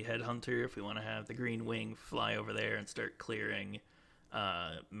LZ Headhunter. If we want to have the Green Wing fly over there and start clearing,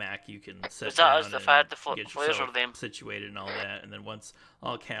 Mac, you can set Is that down us that and fired the get flares yourself or them? situated and all that. And then once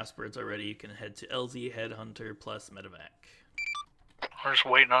all Caspers are ready, you can head to LZ Headhunter plus medevac. We're just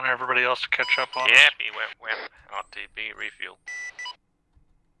waiting on everybody else to catch up on us. Yep, wep. RTB refuel.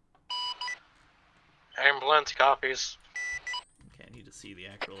 Ambulance copies. Okay, I need to see the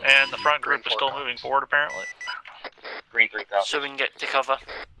actual. And the front group is still moving forward, apparently. Green 3 copies. So we can get to cover.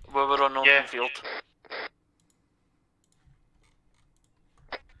 We're on open field.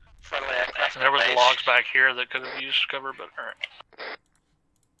 Friendly There was logs back here that could have used cover, but alright.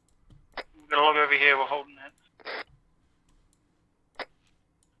 We've got a log over here, we're holding it.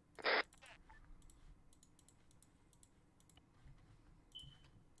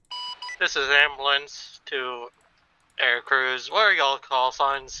 This is ambulance to air crews. What are y'all call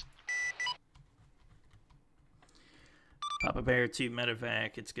signs? Papa Bear 2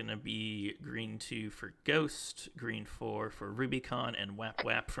 medivac. It's gonna be green 2 for Ghost, green 4 for Rubicon, and Wap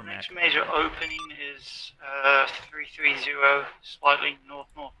Wap from Next major opening is 330, slightly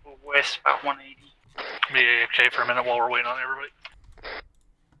north-northwest, about 180. Be AFK for a minute while we're waiting on everybody.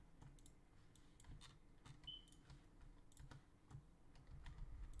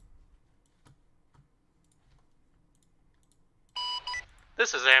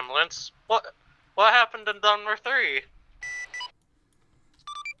 This is ambulance. What happened in Denver 3?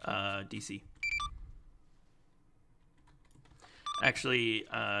 DC. Actually,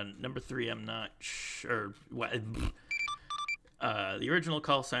 number 3, I'm not sure. The original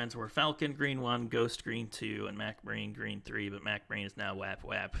call signs were Falcon, green 1, Ghost, green 2, and Mac Marine, green 3, but Mac Marine is now Wap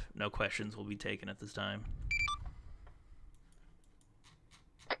Wap. No questions will be taken at this time.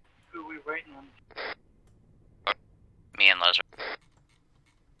 Who are we waiting on? Me and Lesser.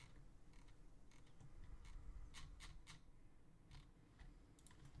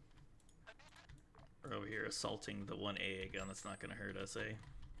 We're over here assaulting the 1AA gun. That's not going to hurt us, eh?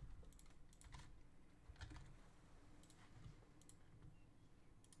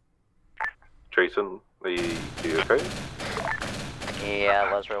 Jason, are you okay?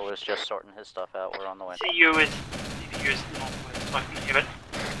 Yeah, Lesro was just sorting his stuff out. We're on the way. CU is northwest, I can hear it.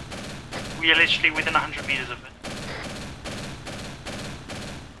 We are literally within 100 meters of it.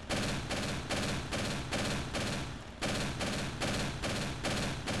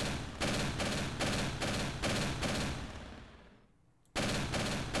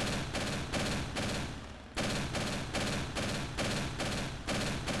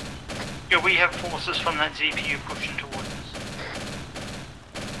 Yeah, we have forces from that ZPU pushing towards us.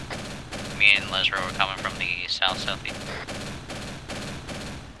 Me and Lesro are coming from the south-southeast.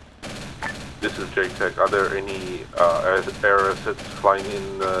 This is JTech. Are there any air assets flying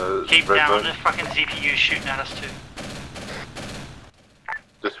in the Keep red down, zone? the fucking ZPU shooting at us too. I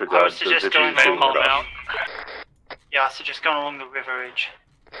Disregard would the suggest ZPU going shooting along at us. out. Yeah, I suggest going along the river edge.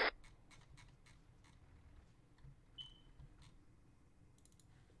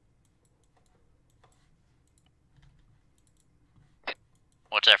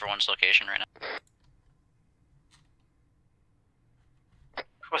 What's everyone's location right now?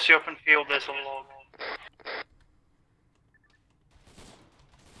 Across the open field, there's a log.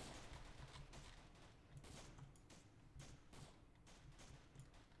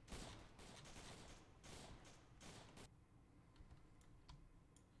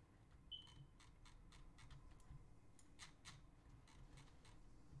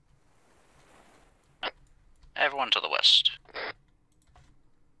 Everyone to the west.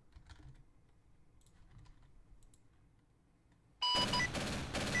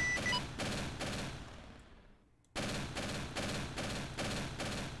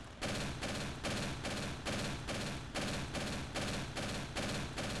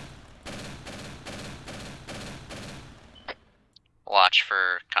 Watch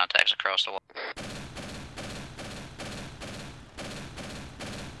for contacts across the wall.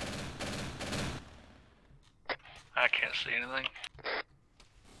 I can't see anything.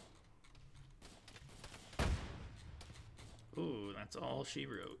 Ooh, that's all she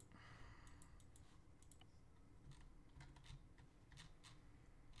wrote.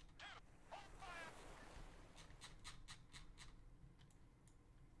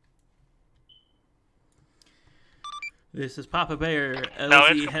 This is Papa Bear. No,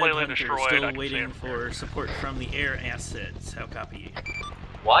 it's LZ completely Headhunter destroyed. I still can see waiting it. for support from the air assets. How copy?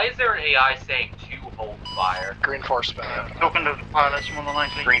 Why is there an AI saying to hold fire? Green 4 spinning. Talking to the pilots, more than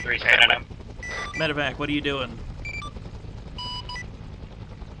likely. Green 3 spinning him. Medevac, what are you doing?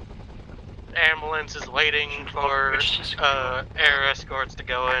 Ambulance is waiting for air escorts to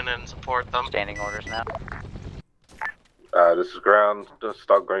go in and support them. Standing orders now. This is ground. Just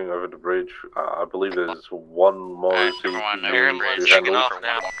start going over the bridge. I believe there's one more Everyone, CPU bridge to taking handle. off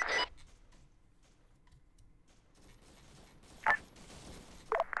now.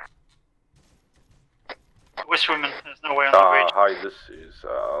 We're swimming. There's no way on the bridge. Hi,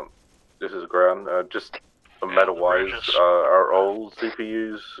 this is ground. Just meta-wise, are all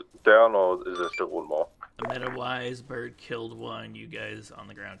CPUs down, or is there still one more? Meta-wise, bird killed one. You guys on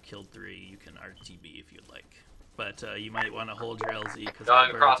the ground killed 3. You can RTB if you'd like, but you might want to hold your LZ because the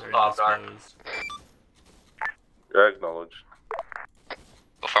birds are indisposed. Acknowledged.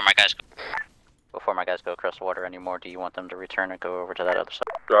 Before my guys go across the water anymore, do you want them to return or go over to that other side?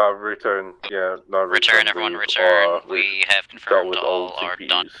 Return. Yeah, no. Return, everyone. Return. We have confirmed all are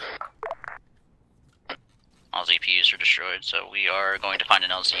done. All ZPUs are destroyed, so we are going to find an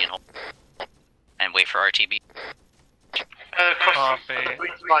LZ and hold and wait for RTB.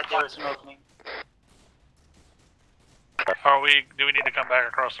 Do we need to come back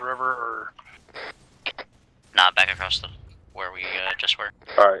across the river, or? Not back across the where we just were.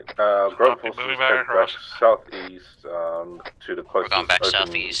 Alright, ground forces head back southeast to the closest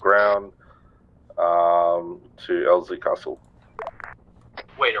open ground to LZ Castle.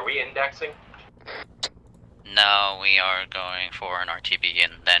 Wait, are we indexing? No, we are going for an RTB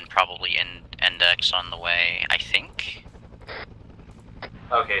and then probably index on the way, I think.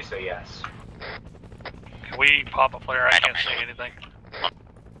 Okay, so yes. Can we pop a flare? I can't see anything.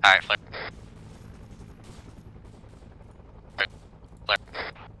 Alright, flare.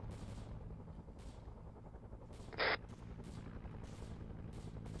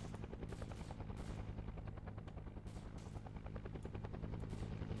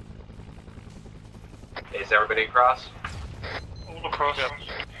 Is everybody across? All across. Yep.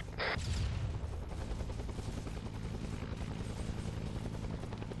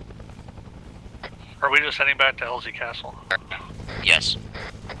 Are we just heading back to LZ Castle? Yes.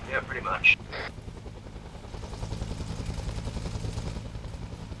 Yeah, pretty much.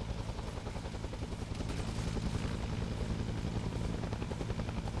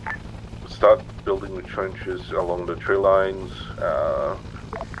 Start building the trenches along the tree lines.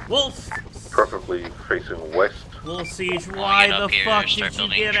 Wolf! Preferably facing west. Wulfsige, why the fuck did you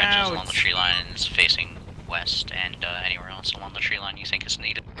get out? Along the tree lines facing west and anywhere else along the tree line you think is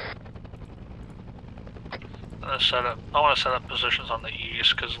needed. I want to set up positions on the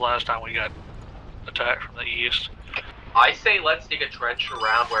east, because last time we got attacked from the east. I say let's dig a trench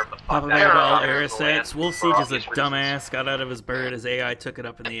around where the fuck that all air assets. Wulfsige is a dumbass, got out of his bird, his AI took it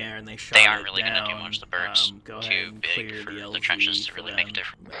up in the air and they shot it down. They aren't really going to do much, the bird's too big for the trenches to really make a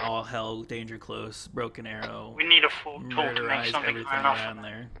difference. All hell, danger close, broken arrow. We need a full tool to make something around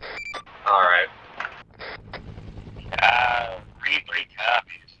there. Alright. Read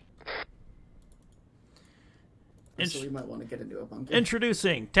copies. So we might want to get into a bunker.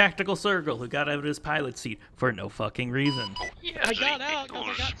 Introducing Tactical Circle, who got out of his pilot seat for no fucking reason. Yeah, I got out because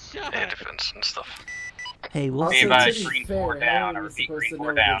I got shot. Air defense and stuff. Hey, we'll also, see. to be fair, how are we supposed to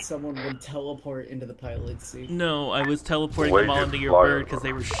know that someone would teleport into the pilot seat? No, I was teleporting them all into your bird because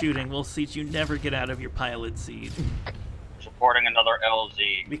they were shooting. Wulfsige, you never get out of your pilot seat. Supporting another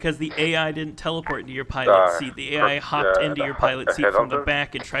LZ. Because the AI didn't teleport into your pilot seat. The AI hopped into your pilot seat from the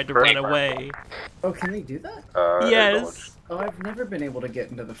back and tried to run away. Oh, can they do that? Yes. Oh, I've never been able to get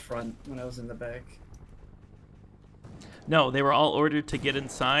into the front when I was in the back. No, they were all ordered to get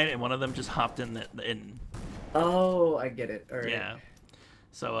inside, and one of them just hopped in. Oh, I get it. All right. Yeah.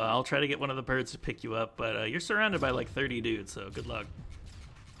 So I'll try to get one of the birds to pick you up, but you're surrounded by like 30 dudes, so good luck.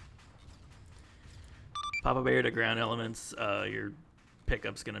 Papa Bear to ground elements, your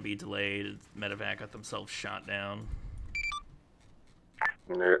pickup's gonna be delayed. Medivac got themselves shot down.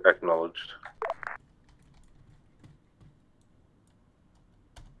 Acknowledged.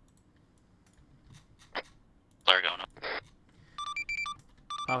 Flare going up.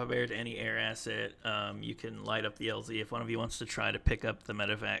 Papa Bear to any air asset, you can light up the LZ. If one of you wants to try to pick up the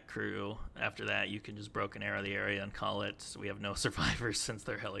medevac crew, after that you can just broken arrow the area and call it. We have no survivors since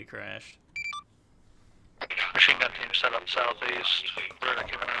their heli crashed. Machine gun team set up southeast. We're gonna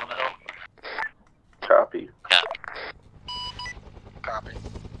keep an eye on the hill. Copy. Yeah. Copy.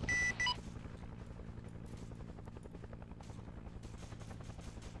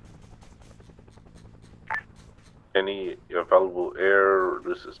 Any available air?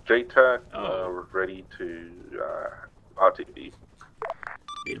 This is JTAC. We're ready to RTB.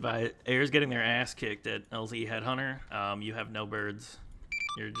 Be advised, air's getting their ass kicked at LZ Headhunter. You have no birds.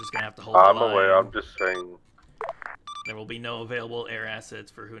 You're just gonna have to hold the line. I'm aware. I'm just saying. There will be no available air assets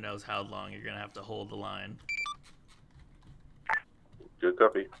for who knows how long. You're gonna have to hold the line. Good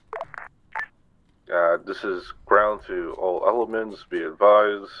copy. This is ground to all elements. Be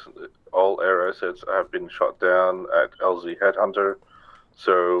advised, all air assets have been shot down at LZ Headhunter,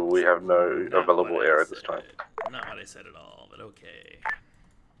 so we have no available air at this time. Not what I said at all, but okay.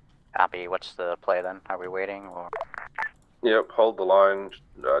 Copy. What's the play then? Are we waiting or? Yep, hold the line,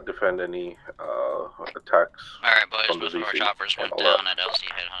 defend any attacks. Alright, boys, from the both of our VC choppers and went all down at LZ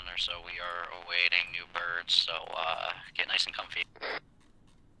Headhunter, so we are awaiting new birds, so get nice and comfy.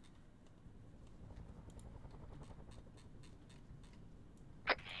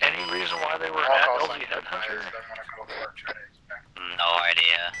 Any reason why they were at LZ Headhunter? No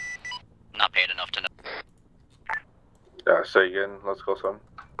idea. Not paid enough to know. Say again, let's go some.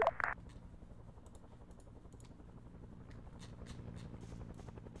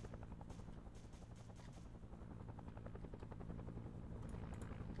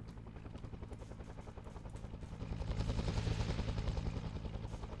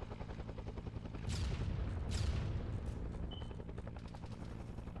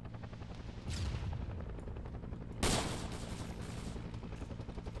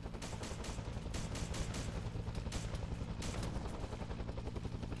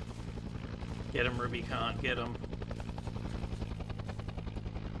 Get him, Rubicon, get him.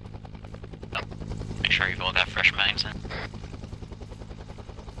 Make sure you've all got fresh mags in.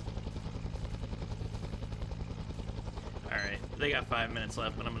 Alright, they got 5 minutes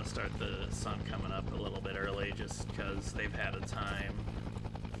left, but I'm going to start the sun coming up a little bit early just because they've had a time.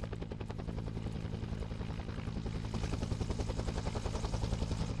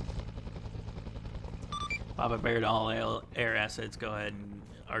 Papa Bear to all air assets, go ahead and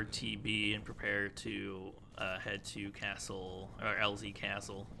RTB and prepare to head to Castle, or LZ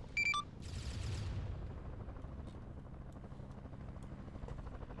Castle.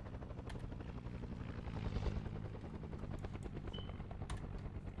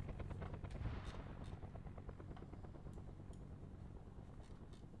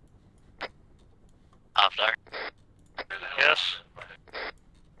 Off dark. Yes.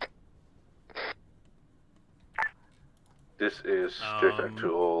 This is different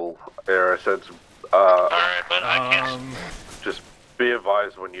to all air assets. Alright, but I can't. Just be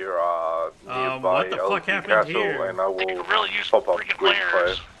advised when you're nearby what the fuck LZ happened Castle, here? and I will really use pop up freaking green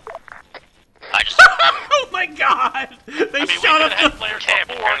flares. I just. Oh my god! They shot up the flares Can't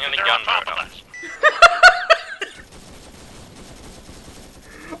be before, going and any they're on top gunboat. of us.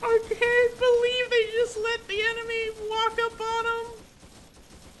 I can't believe they just let the enemy walk up on them.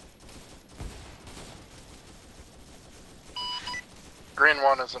 Green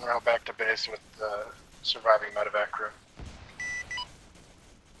 1 is en route back to base with the surviving medevac crew.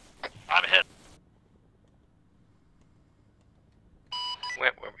 I'm hit.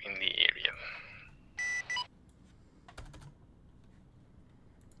 We're in the area.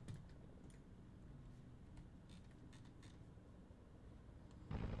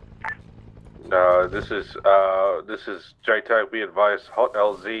 This is JTAG. Be advised, Hot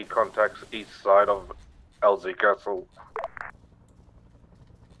LZ contacts east side of LZ Castle.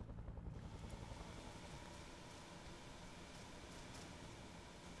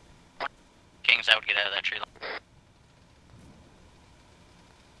 King's out, get out of that tree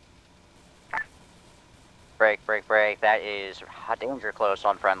line. Break, break, break. That is danger close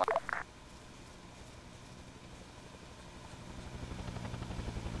on friendly.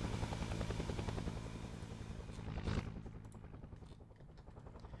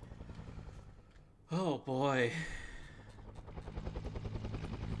 Oh boy.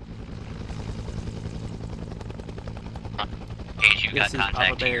 Gage, you got This is Papa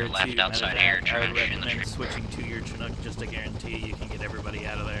contact to Bear your left 2, outside medevac. air I would trench in the recommend tree. switching to your Chinook just to guarantee you can get everybody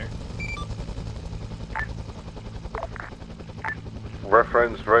out of there.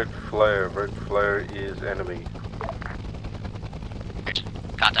 Reference red flare. Red flare is enemy.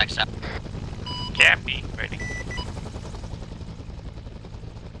 Contact south. Cappy, ready.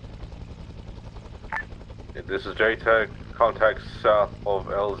 This is JTAG. Contact south of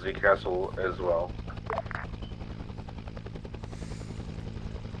LZ Castle as well.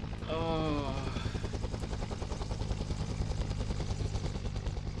 Oh.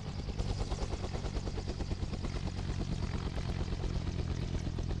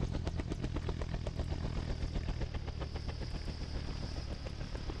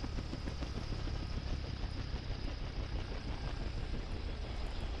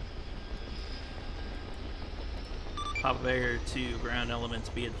 Papa Bear to ground elements,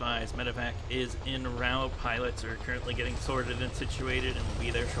 be advised, medevac is en route. Pilots are currently getting sorted and situated and will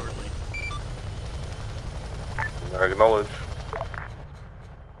be there shortly. Acknowledge.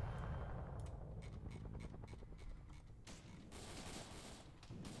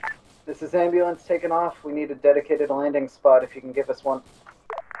 This is ambulance taking off. We need a dedicated landing spot if you can give us one.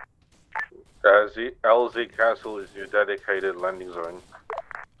 LZ Castle is your dedicated landing zone.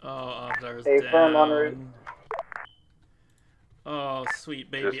 Oh, Avdar's Stay down. firm en route. Oh, sweet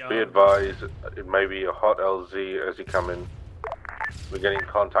baby. Just be advised, it may be a hot LZ as you come in. We're getting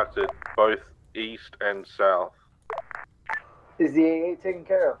contacted both east and south. Is the A8 taken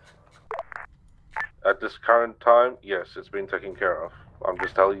care of? At this current time, yes, it's been taken care of. I'm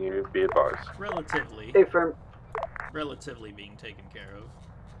just telling you, be advised. Relatively. Hey, firm. Relatively being taken care of.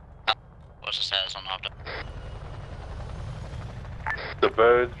 What's the status on Opta? The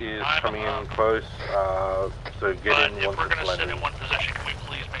bird is coming in close, so get in If once we're it's going to sit landing. in one position, can we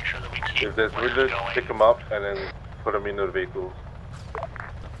please make sure that we keep If there's where it's wizards, going? pick them up and then put them into the vehicles. The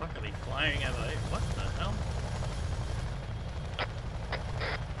fuck are they flying out of the... What the hell?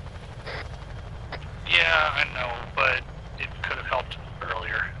 Yeah, I know, but it could have helped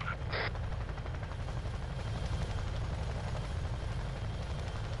earlier.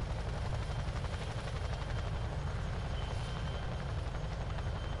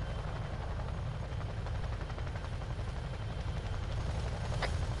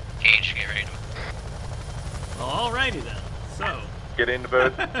 Cage, get ready to... Alrighty then. So. Get in the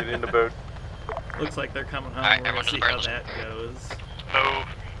boat. Get in the boat. Looks like they're coming home. Alright, We're gonna see everyone how to the that goes. Move.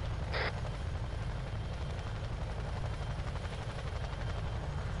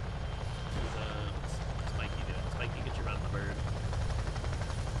 What's Mikey doing? Mikey, get your butt on the bird.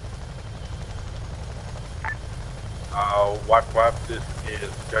 Wap, this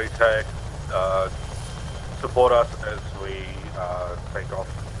is JTAG. Support us as we take off.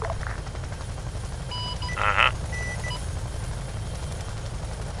 Uh-huh.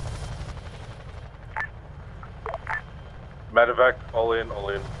 Medivac, all in, all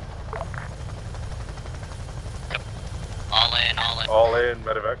in. All in, all in. All in,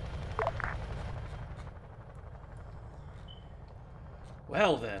 Medivac.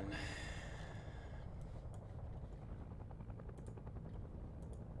 Well then.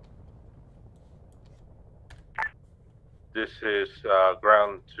 This is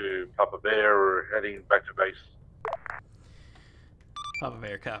ground to Papa Bear. We're heading back to base. Papa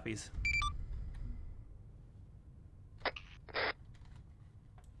Bear copies.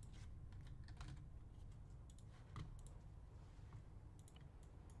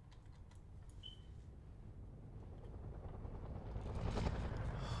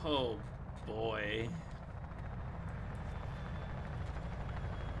 Oh boy.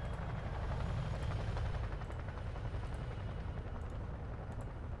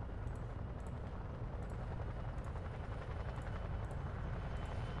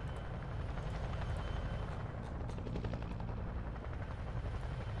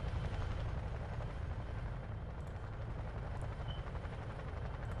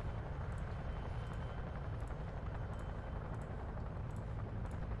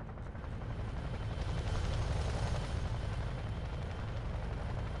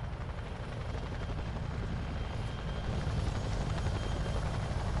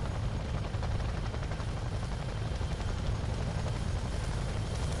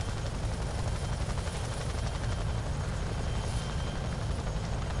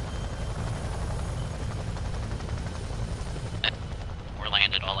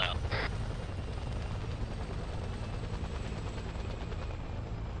 Landed all out.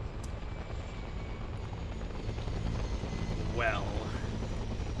 Well.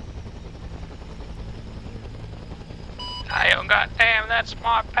 Oh, goddamn, that's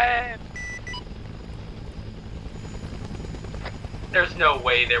my pad. There's no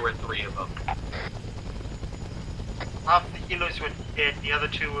way there were 3 of them. Half the healers were dead, the other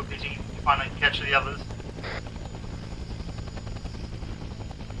 2 were busy trying to catch the others.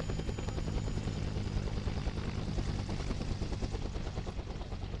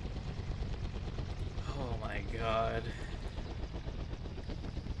 Oh my god.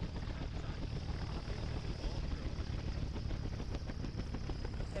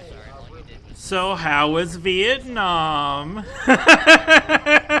 So how was Vietnam?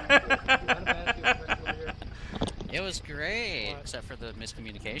 It was great, except for the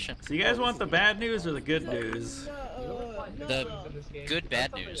miscommunication. So you guys want the bad news or the good news? The good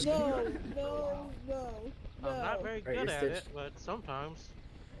bad news. I'm not very good at it, but sometimes.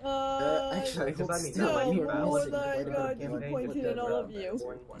 Actually, because I need no, to let you more than I got disappointed in all of you.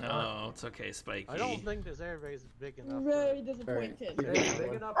 No, it's okay, Spiky. I don't think this airbase is big enough. Very disappointed.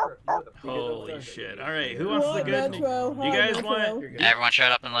 Big enough for a few of them. Holy shit. Alright, who wants the good news? You guys want... Everyone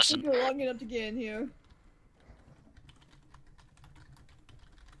shut up and listen. You're long enough to get in here.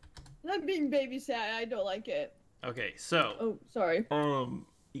 I'm being babysat. I don't like it. Okay, so... Oh, sorry.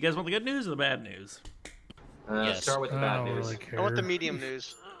 You guys want the good news or the bad news? Yes. Start with the bad news. Really I want the medium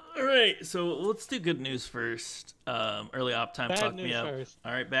news. Alright, so let's do good news first. Early op time Bad fucked me news up. first.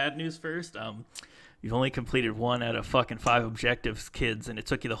 Alright, bad news first. You've only completed 1 out of fucking 5 objectives, kids, and it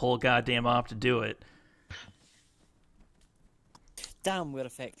took you the whole goddamn op to do it. Damn, we're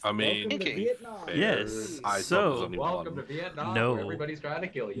effective. I mean, Welcome to Vietnam. Yes. I So, thought it was only Welcome one. to Vietnam, No. where everybody's trying to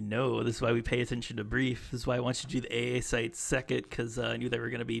kill you. No, this is why we pay attention to brief. This is why I want you to do the AA site second, because I knew they were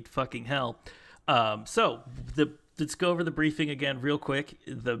going to be fucking hell. Let's go over the briefing again real quick.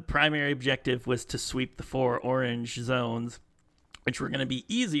 The primary objective was to sweep the 4 orange zones, which were going to be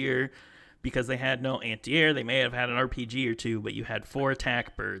easier because they had no anti-air. They may have had an RPG or 2, but you had 4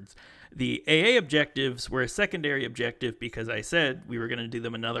 attack birds. The AA objectives were a secondary objective because I said we were going to do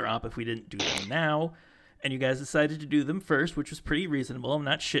them another op if we didn't do them now. And you guys decided to do them first, which was pretty reasonable. I'm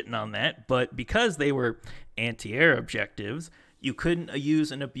not shitting on that. But because they were anti-air objectives, you couldn't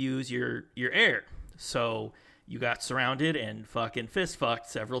use and abuse your air. So you got surrounded and fucking fist fucked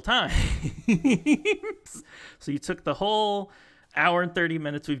several times. So you took the whole hour and 30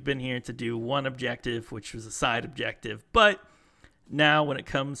 minutes we've been here to do one objective, which was a side objective. But now when it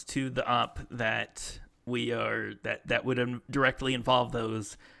comes to the op that that would directly involve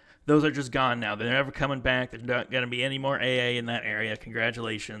those are just gone now. They're never coming back. There's not going to be any more AA in that area.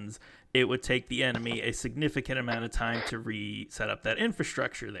 Congratulations. It would take the enemy a significant amount of time to reset up that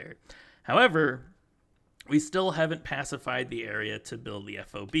infrastructure there. However, we still haven't pacified the area to build the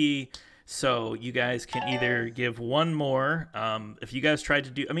FOB, so you guys can either give one more. If you guys tried to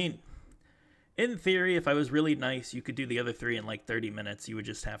do, I mean, in theory, if I was really nice, you could do the other 3 in like 30 minutes. You would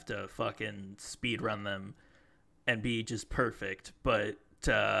just have to fucking speed run them and be just perfect. But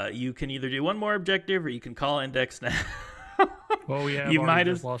you can either do one more objective or you can call index now. Well, we have You might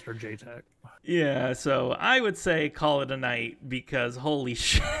just have lost our JTAC. Yeah, so I would say call it a night because holy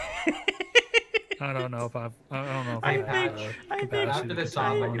shit. I don't know if I don't know if I have think- the I think- capacity After to this do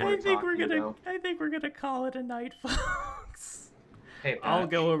op, that. I do want to talk to you, though. I think we're gonna call it a night, folks. Hey, I'll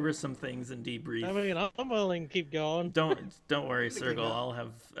Patch. go over some things and debrief. I mean, I'm willing to keep going. Don't worry, Circle. I'll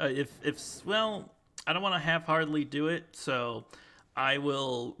have well, I don't want to half-heartedly do it, so I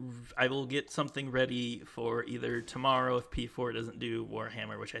will get something ready for either tomorrow if P4 doesn't do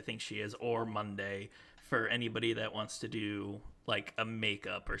Warhammer, which I think she is, or Monday for anybody that wants to do like a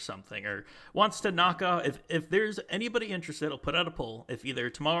makeup or something, or wants to knock off. If there's anybody interested, I'll put out a poll. If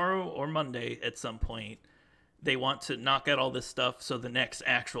either tomorrow or Monday at some point they want to knock out all this stuff, so the next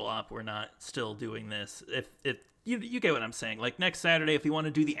actual op we're not still doing this. If you get what I'm saying, like next Saturday, if you want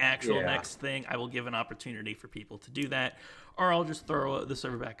to do the actual next thing, I will give an opportunity for people to do that, or I'll just throw the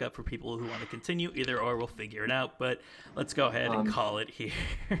server back up for people who want to continue. Either or, we'll figure it out. But let's go ahead and call it here.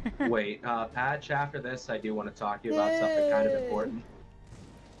 Wait, Patch, after this, I do want to talk to you about something kind of important.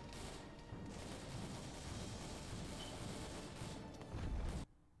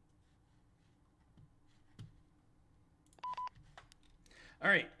 All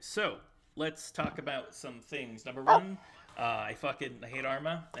right, so let's talk about some things. Number one, I hate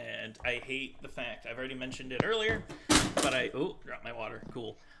ArmA, and I hate the fact, I've already mentioned it earlier, but dropped my water,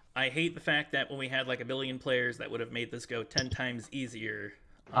 cool. I hate the fact that when we had like 1 billion players, that would have made this go 10 times easier.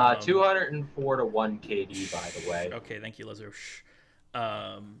 204 to 1 KD, by the way. Okay, thank you, Lazo.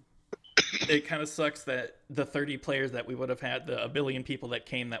 It kind of sucks that the 30 players that we would have had, the 1 billion people that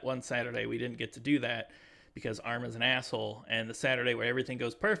came that one Saturday, we didn't get to do that because ArmA's an asshole, and the Saturday where everything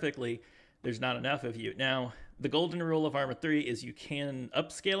goes perfectly, there's not enough of you. Now, the golden rule of ArmA 3 is you can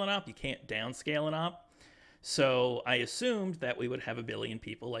upscale an op, you can't downscale an op. So I assumed that we would have 1 billion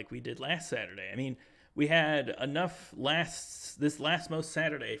people like we did last Saturday. I mean, we had enough this last most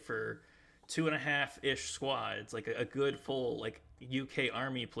Saturday for 2.5-ish squads, like a good full like UK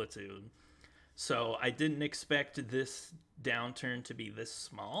Army platoon. So I didn't expect this downturn to be this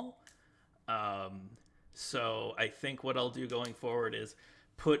small. So I think what I'll do going forward is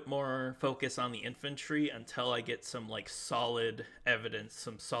put more focus on the infantry until I get some like solid evidence,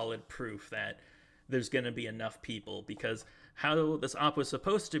 some solid proof that there's going to be enough people, because how this op was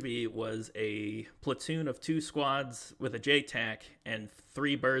supposed to be was a platoon of 2 squads with a JTAC and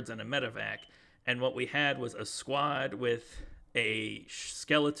 3 birds and a medivac. And what we had was a squad with a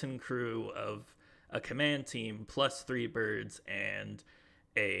skeleton crew of a command team plus 3 birds and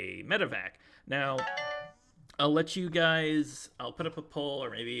a medivac. Now, I'll let you guys, I'll put up a poll,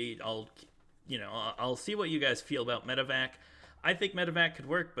 or maybe I'll see what you guys feel about medivac. I think medivac could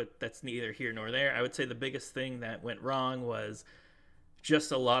work, but that's neither here nor there. I would say the biggest thing that went wrong was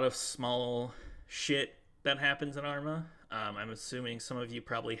just a lot of small shit that happens in ArmA. I'm assuming some of you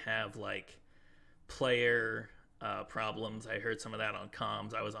probably have like player problems. I heard some of that on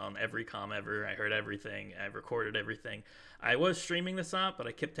comms. I was on every comm ever. I heard everything. I recorded everything. I was streaming this op, but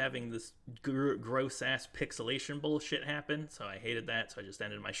I kept having this gross ass pixelation bullshit happen, so I hated that. So I just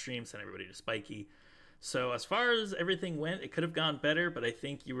ended my stream, sent everybody to Spiky. So as far as everything went, it could have gone better, but I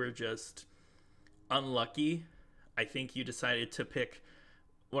think you were just unlucky. I think you decided to pick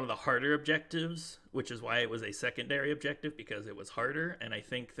one of the harder objectives, which is why it was a secondary objective, because it was harder, and I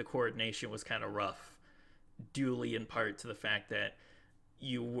think the coordination was kind of rough, duly in part to the fact that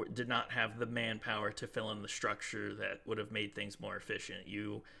you did not have the manpower to fill in the structure that would have made things more efficient.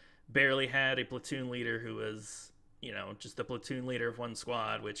 You barely had a platoon leader who was, you know, just the platoon leader of one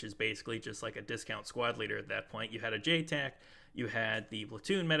squad, which is basically just like a discount squad leader at that point. You had a JTAC, you had the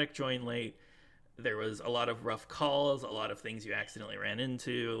platoon medic join late, there was a lot of rough calls, a lot of things you accidentally ran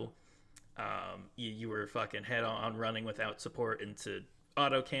into. You were fucking head on running without support into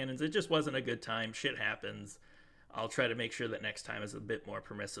auto cannons. It just wasn't a good time. Shit happens. I'll try to make sure that next time is a bit more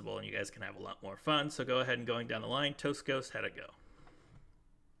permissible and you guys can have a lot more fun. So go ahead and going down the line. Toast Ghost, how'd it go?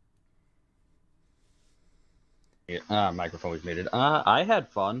 Microphone was muted. I had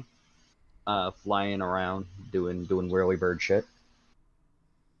fun. Flying around, doing whirly bird shit.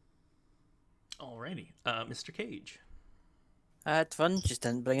 Alrighty. Mr. Cage. I had fun, just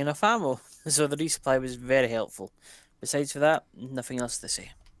didn't bring enough ammo, so the resupply was very helpful. Besides for that, nothing else to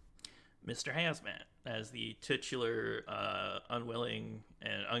say. Mr. Hazmat, as the titular, unwilling,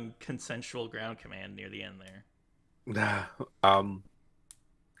 and unconsensual ground command near the end there.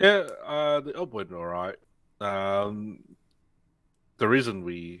 The up went alright. The reason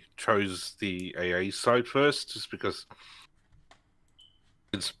we chose the AA side first is because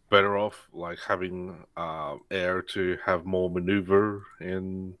it's better off like having air to have more maneuver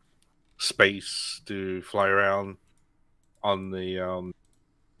and space to fly around on the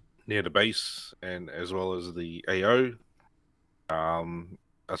near the base, and as well as the AO.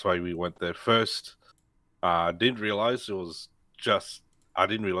 That's why we went there first. Didn't realize it was just. I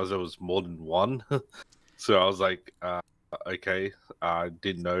didn't realize there was more than one. So I was like, okay. I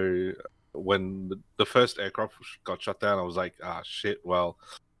didn't know when the first aircraft got shut down. I was like, shit. Well,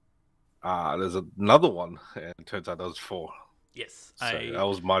 there's another one, and it turns out there was 4. Yes, so that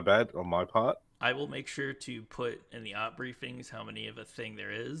was my bad on my part. I will make sure to put in the op briefings how many of a thing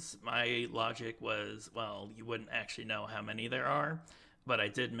there is. My logic was, well, you wouldn't actually know how many there are, but I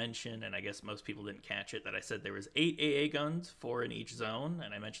did mention, and I guess most people didn't catch it, that I said there was 8 AA guns, 4 in each zone,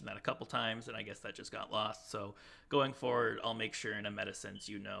 and I mentioned that a couple times, and I guess that just got lost. So going forward, I'll make sure in a meta sense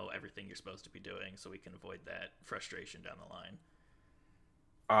you know everything you're supposed to be doing, so we can avoid that frustration down the line.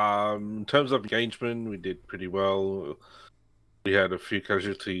 In terms of engagement, we did pretty well. We had a few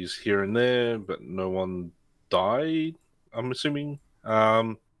casualties here and there, but no one died, I'm assuming.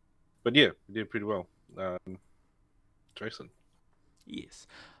 But yeah, we did pretty well. Jason. Yes.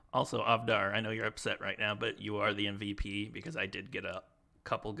 Also, Avdar, I know you're upset right now, but you are the MVP because I did get a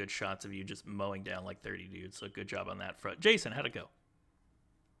couple good shots of you just mowing down like 30 dudes, so good job on that front. Jason, how'd it go?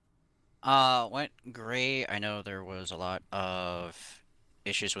 Went great. I know there was a lot of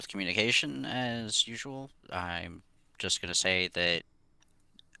issues with communication as usual. I'm just gonna say that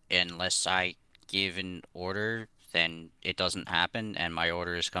unless I give an order, then it doesn't happen, and my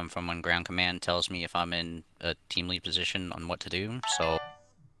orders come from when ground command tells me if I'm in a team lead position on what to do. So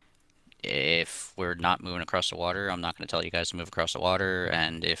if we're not moving across the water, I'm not going to tell you guys to move across the water,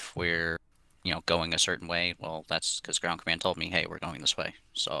 and if we're, you know, going a certain way, well, that's because ground command told me, hey, we're going this way.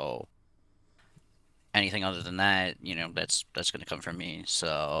 So anything other than that, you know, that's going to come from me.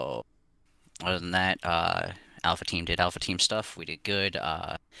 So other than that, Alpha Team did Alpha Team stuff. We did good.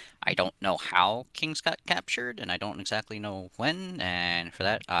 I don't know how Kings got captured, and I don't exactly know when, and for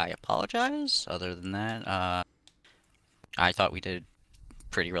that, I apologize. Other than that, I thought we did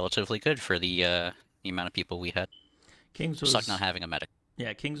pretty relatively good for the amount of people we had. Kings was sucked not having a medic.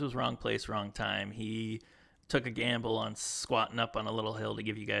 Yeah, Kings was wrong place, wrong time. He took a gamble on squatting up on a little hill to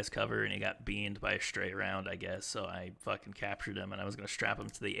give you guys cover, and he got beamed by a stray round, I guess. So I fucking captured him, and I was going to strap him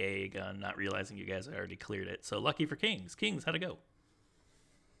to the AA gun, not realizing you guys had already cleared it. So lucky for Kings. Kings, how'd it go?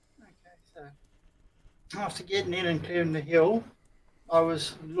 Okay, so after getting in and clearing the hill, I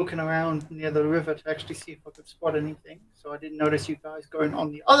was looking around near the river to actually see if I could spot anything. So I didn't notice you guys going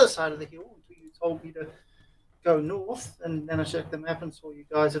on the other side of the hill until you told me to go north. And then I checked the map and saw you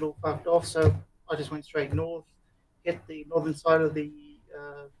guys had all fucked off. So I just went straight north, hit the northern side of the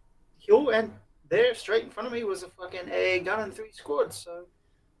hill, and there, straight in front of me, was a fucking AA gun and 3 squads. So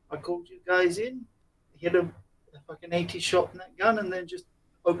I called you guys in, hit a fucking 80 shot in that gun, and then just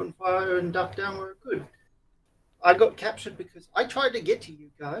opened fire and ducked down where it could. I got captured because I tried to get to you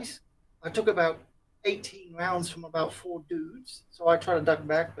guys. I took about 18 rounds from about 4 dudes. So I tried to duck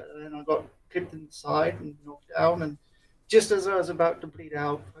back, but then I got clipped in the side and knocked down. And just as I was about to bleed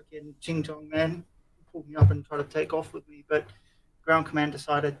out, fucking Ching Chong man pulled me up and tried to take off with me. But ground command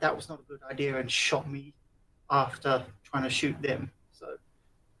decided that was not a good idea and shot me after trying to shoot them. So,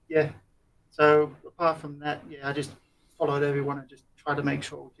 yeah. So apart from that, yeah, I just followed everyone and just tried to make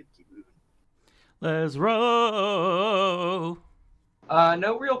sure we could keep moving. Let's roll.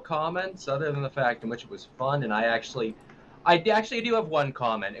 No real comments other than the fact in which it was fun, and I actually do have one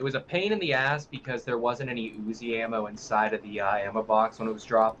comment. It was a pain in the ass because there wasn't any Uzi ammo inside of the ammo box when it was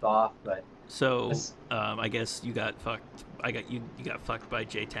dropped off. But so I guess you got fucked. You got fucked by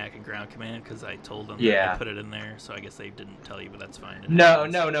JTAC and Ground Command because I told them that they put it in there. So I guess they didn't tell you, but that's fine. No.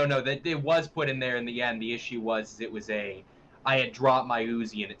 That it was put in there in the end. The issue was I had dropped my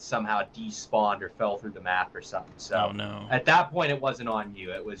Uzi and it somehow despawned or fell through the map or something. So oh, no. At that point, it wasn't on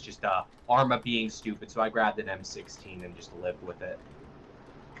you. It was just ArmA being stupid. So I grabbed an M16 and just lived with it.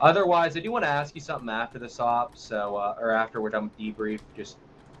 Otherwise, I do want to ask you something after this op. So or after we're done with debrief, just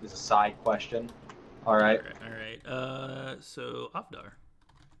as a side question. All right. So Avdar.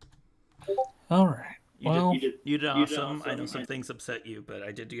 All right. You did awesome. I know some things upset you, but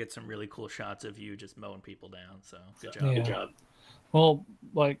I did get some really cool shots of you just mowing people down. So good job. Yeah. Good job. Well,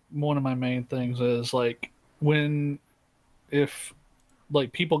 like one of my main things is like if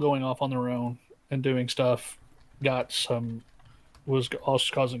people going off on their own and doing stuff was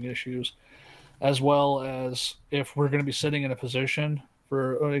also causing issues, as well as if we're going to be sitting in a position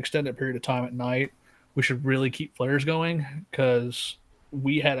for an extended period of time at night, we should really keep flares going because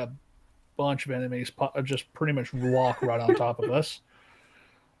we had a bunch of enemies just pretty much walk right on top of us.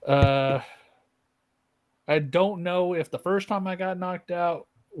 I don't know if the first time I got knocked out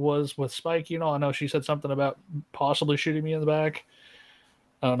was with Spike. I know she said something about possibly shooting me in the back.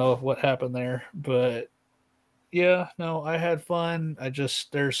 I don't know what happened there, but yeah, no, I had fun.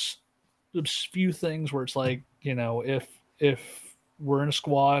 There's a few things where it's like, if we're in a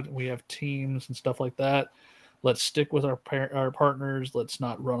squad, we have teams and stuff like that, let's stick with our partners. Let's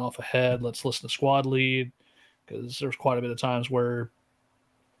not run off ahead. Let's listen to squad lead, because there's quite a bit of times where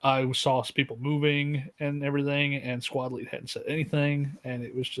I saw people moving and everything, and squad lead hadn't said anything, and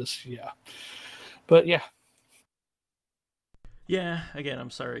it was just, yeah. But yeah. Yeah, again, I'm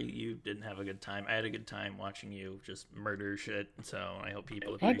sorry you didn't have a good time. I had a good time watching you just murder shit, so I hope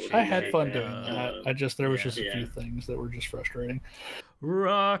people appreciate it. I had fun doing that. There was just a few things that were just frustrating.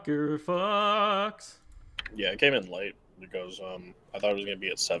 Rocker Fox. Yeah, I came in late because I thought it was going to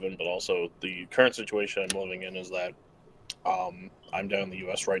be at 7, but also the current situation I'm living in is that I'm down in the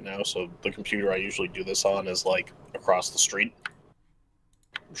U.S. right now, so the computer I usually do this on is like across the street.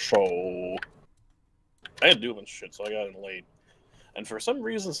 So I had to do a bunch of shit, so I got in late. And for some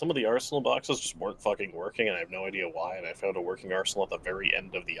reason, some of the arsenal boxes just weren't fucking working, and I have no idea why, and I found a working arsenal at the very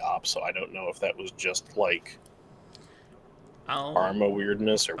end of the op, so I don't know if that was just, like, ArmA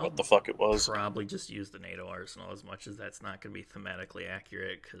weirdness or what the fuck it was. Probably just use the NATO arsenal, as much as that's not going to be thematically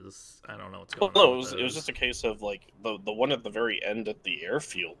accurate, because I don't know what's going on. No, it was just a case of, like, the one at the very end at the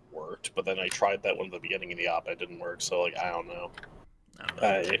airfield worked, but then I tried that one at the beginning of the op, it didn't work, so, like, I don't know.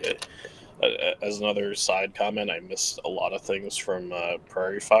 As another side comment, I missed a lot of things from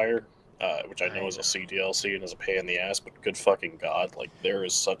Prairie Fire, which I know is a CDLC and is a pain in the ass, but good fucking god, like, there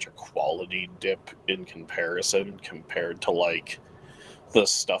is such a quality dip in comparison compared to, like, the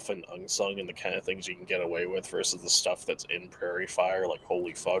stuff in Unsung and the kind of things you can get away with versus the stuff that's in Prairie Fire. Like,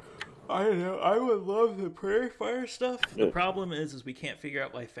 holy fuck. I know, I would love the Prairie Fire stuff. The problem is we can't figure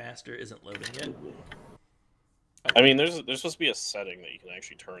out why Faster isn't loading yet. I mean, there's supposed to be a setting that you can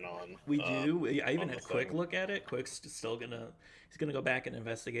actually turn on. We do. I even had a quick look at it. Quick's still he's gonna go back and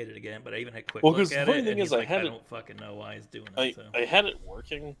investigate it again. But I even had quick look at it, and he's like, I don't fucking know why he's doing it. I had it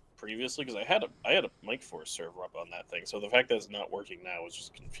working previously because I had a Mike Force server up on that thing. So the fact that it's not working now is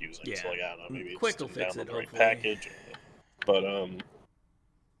just confusing. Yeah. So like, I don't know, maybe Quick it's will fix it, download the right hopefully. package. But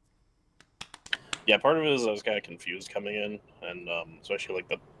yeah, part of it is I was kind of confused coming in, and especially like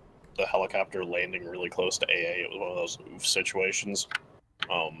the helicopter landing really close to AA. It was one of those oof situations.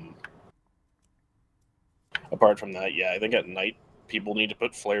 Apart from that, yeah, I think at night people need to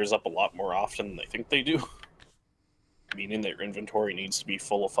put flares up a lot more often than they think they do. Meaning their inventory needs to be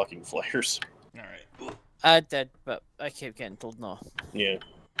full of fucking flares. Alright. I did, but I kept getting told no. Yeah.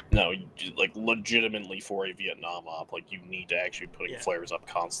 No, like, legitimately for a Vietnam op, like, you need to actually put flares up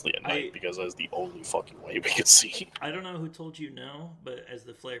constantly at night because that's the only fucking way we can see. I don't know who told you no, but as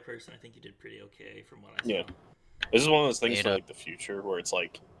the flare person, I think you did pretty okay from what I saw. Yeah. This is one of those things for, like, the future where it's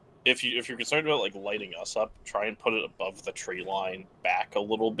like, if you're concerned about, like, lighting us up, try and put it above the tree line back a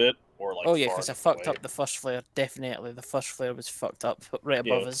little bit, or, like, oh yeah, because I fucked up the first flare, definitely. The first flare was fucked up right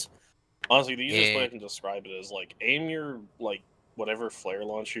above us. Honestly, the easiest way I can describe it is, like, aim your, like, whatever flare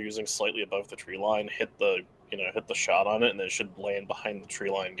launch you're using slightly above the tree line, hit the shot on it, and then it should land behind the tree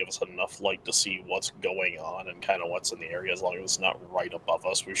line and give us enough light to see what's going on and kind of what's in the area. As long as it's not right above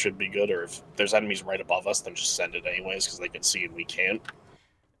us, we should be good. Or if there's enemies right above us, then just send it anyways, because they can see and we can't.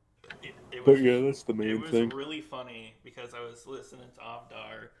 But yeah, that's the main thing. It was really funny because I was listening to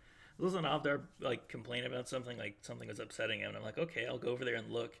Avdar. Listening to Avdar like complain about something, like something was upsetting him, and I'm like, okay, I'll go over there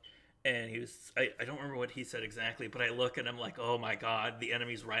and look. And he was, I don't remember what he said exactly, but I look and I'm like, oh my god, the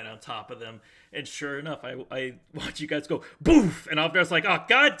enemy's right on top of them. And sure enough, I watch you guys go, boof! And Avdar's like, oh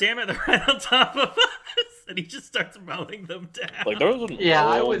god damn it, they're right on top of us! And he just starts mowing them down. Like, there was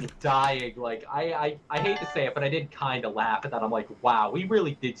I was dying. Like, I hate to say it, but I did kind of laugh at that. I'm like, wow, we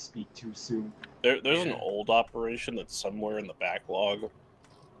really did speak too soon. There's an old operation that's somewhere in the backlog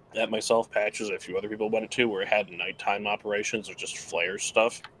that myself, Patches, and a few other people went to, where it had nighttime operations or just flare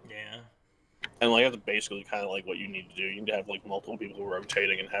stuff. Yeah. And like that's basically kind of like what you need to do. You need to have like multiple people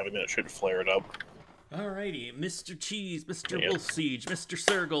rotating and having that shit flare it up. Alrighty, Mr. Cheese, Mr. Wulfsige, Mr.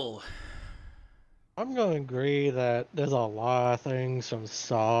 Sergal. I'm going to agree that there's a lot of things from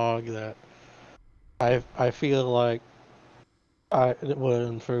SOG that I feel like it would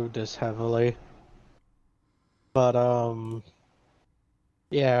improve this heavily. But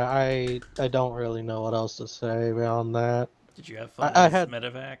yeah, I don't really know what else to say beyond that. Did you have fun with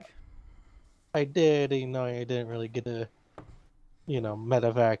medivac? I did, I didn't really get to,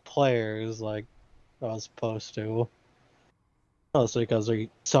 medivac players like I was supposed to. Mostly because we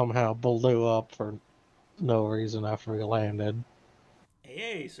somehow blew up for no reason after we landed.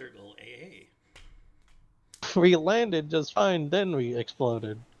 AA, Sergal, AA. We landed just fine, then we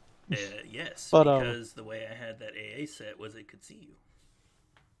exploded. Yes, but, because the way I had that AA set was it could see you.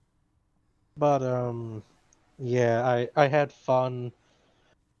 But, yeah, I had fun.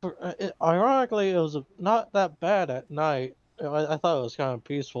 Ironically, it was not that bad at night. I thought it was kind of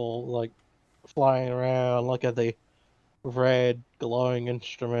peaceful, like, flying around, look at the red glowing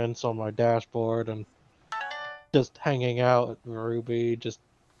instruments on my dashboard, and just hanging out with Ruby, just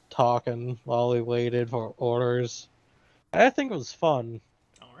talking while we waited for orders. I think it was fun.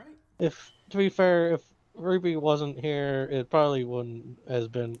 Alright. To be fair, if Ruby wasn't here, it probably wouldn't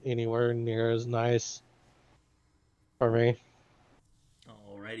have been anywhere near as nice for me.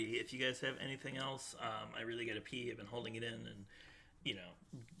 Alrighty, if you guys have anything else, I really gotta pee. I've been holding it in and,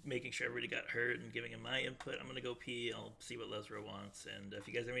 making sure everybody got heard and giving them my input. I'm gonna go pee. I'll see what Lesro wants. And if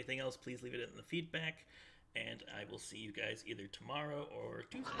you guys have anything else, please leave it in the feedback. And I will see you guys either tomorrow or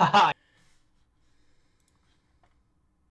Tuesday.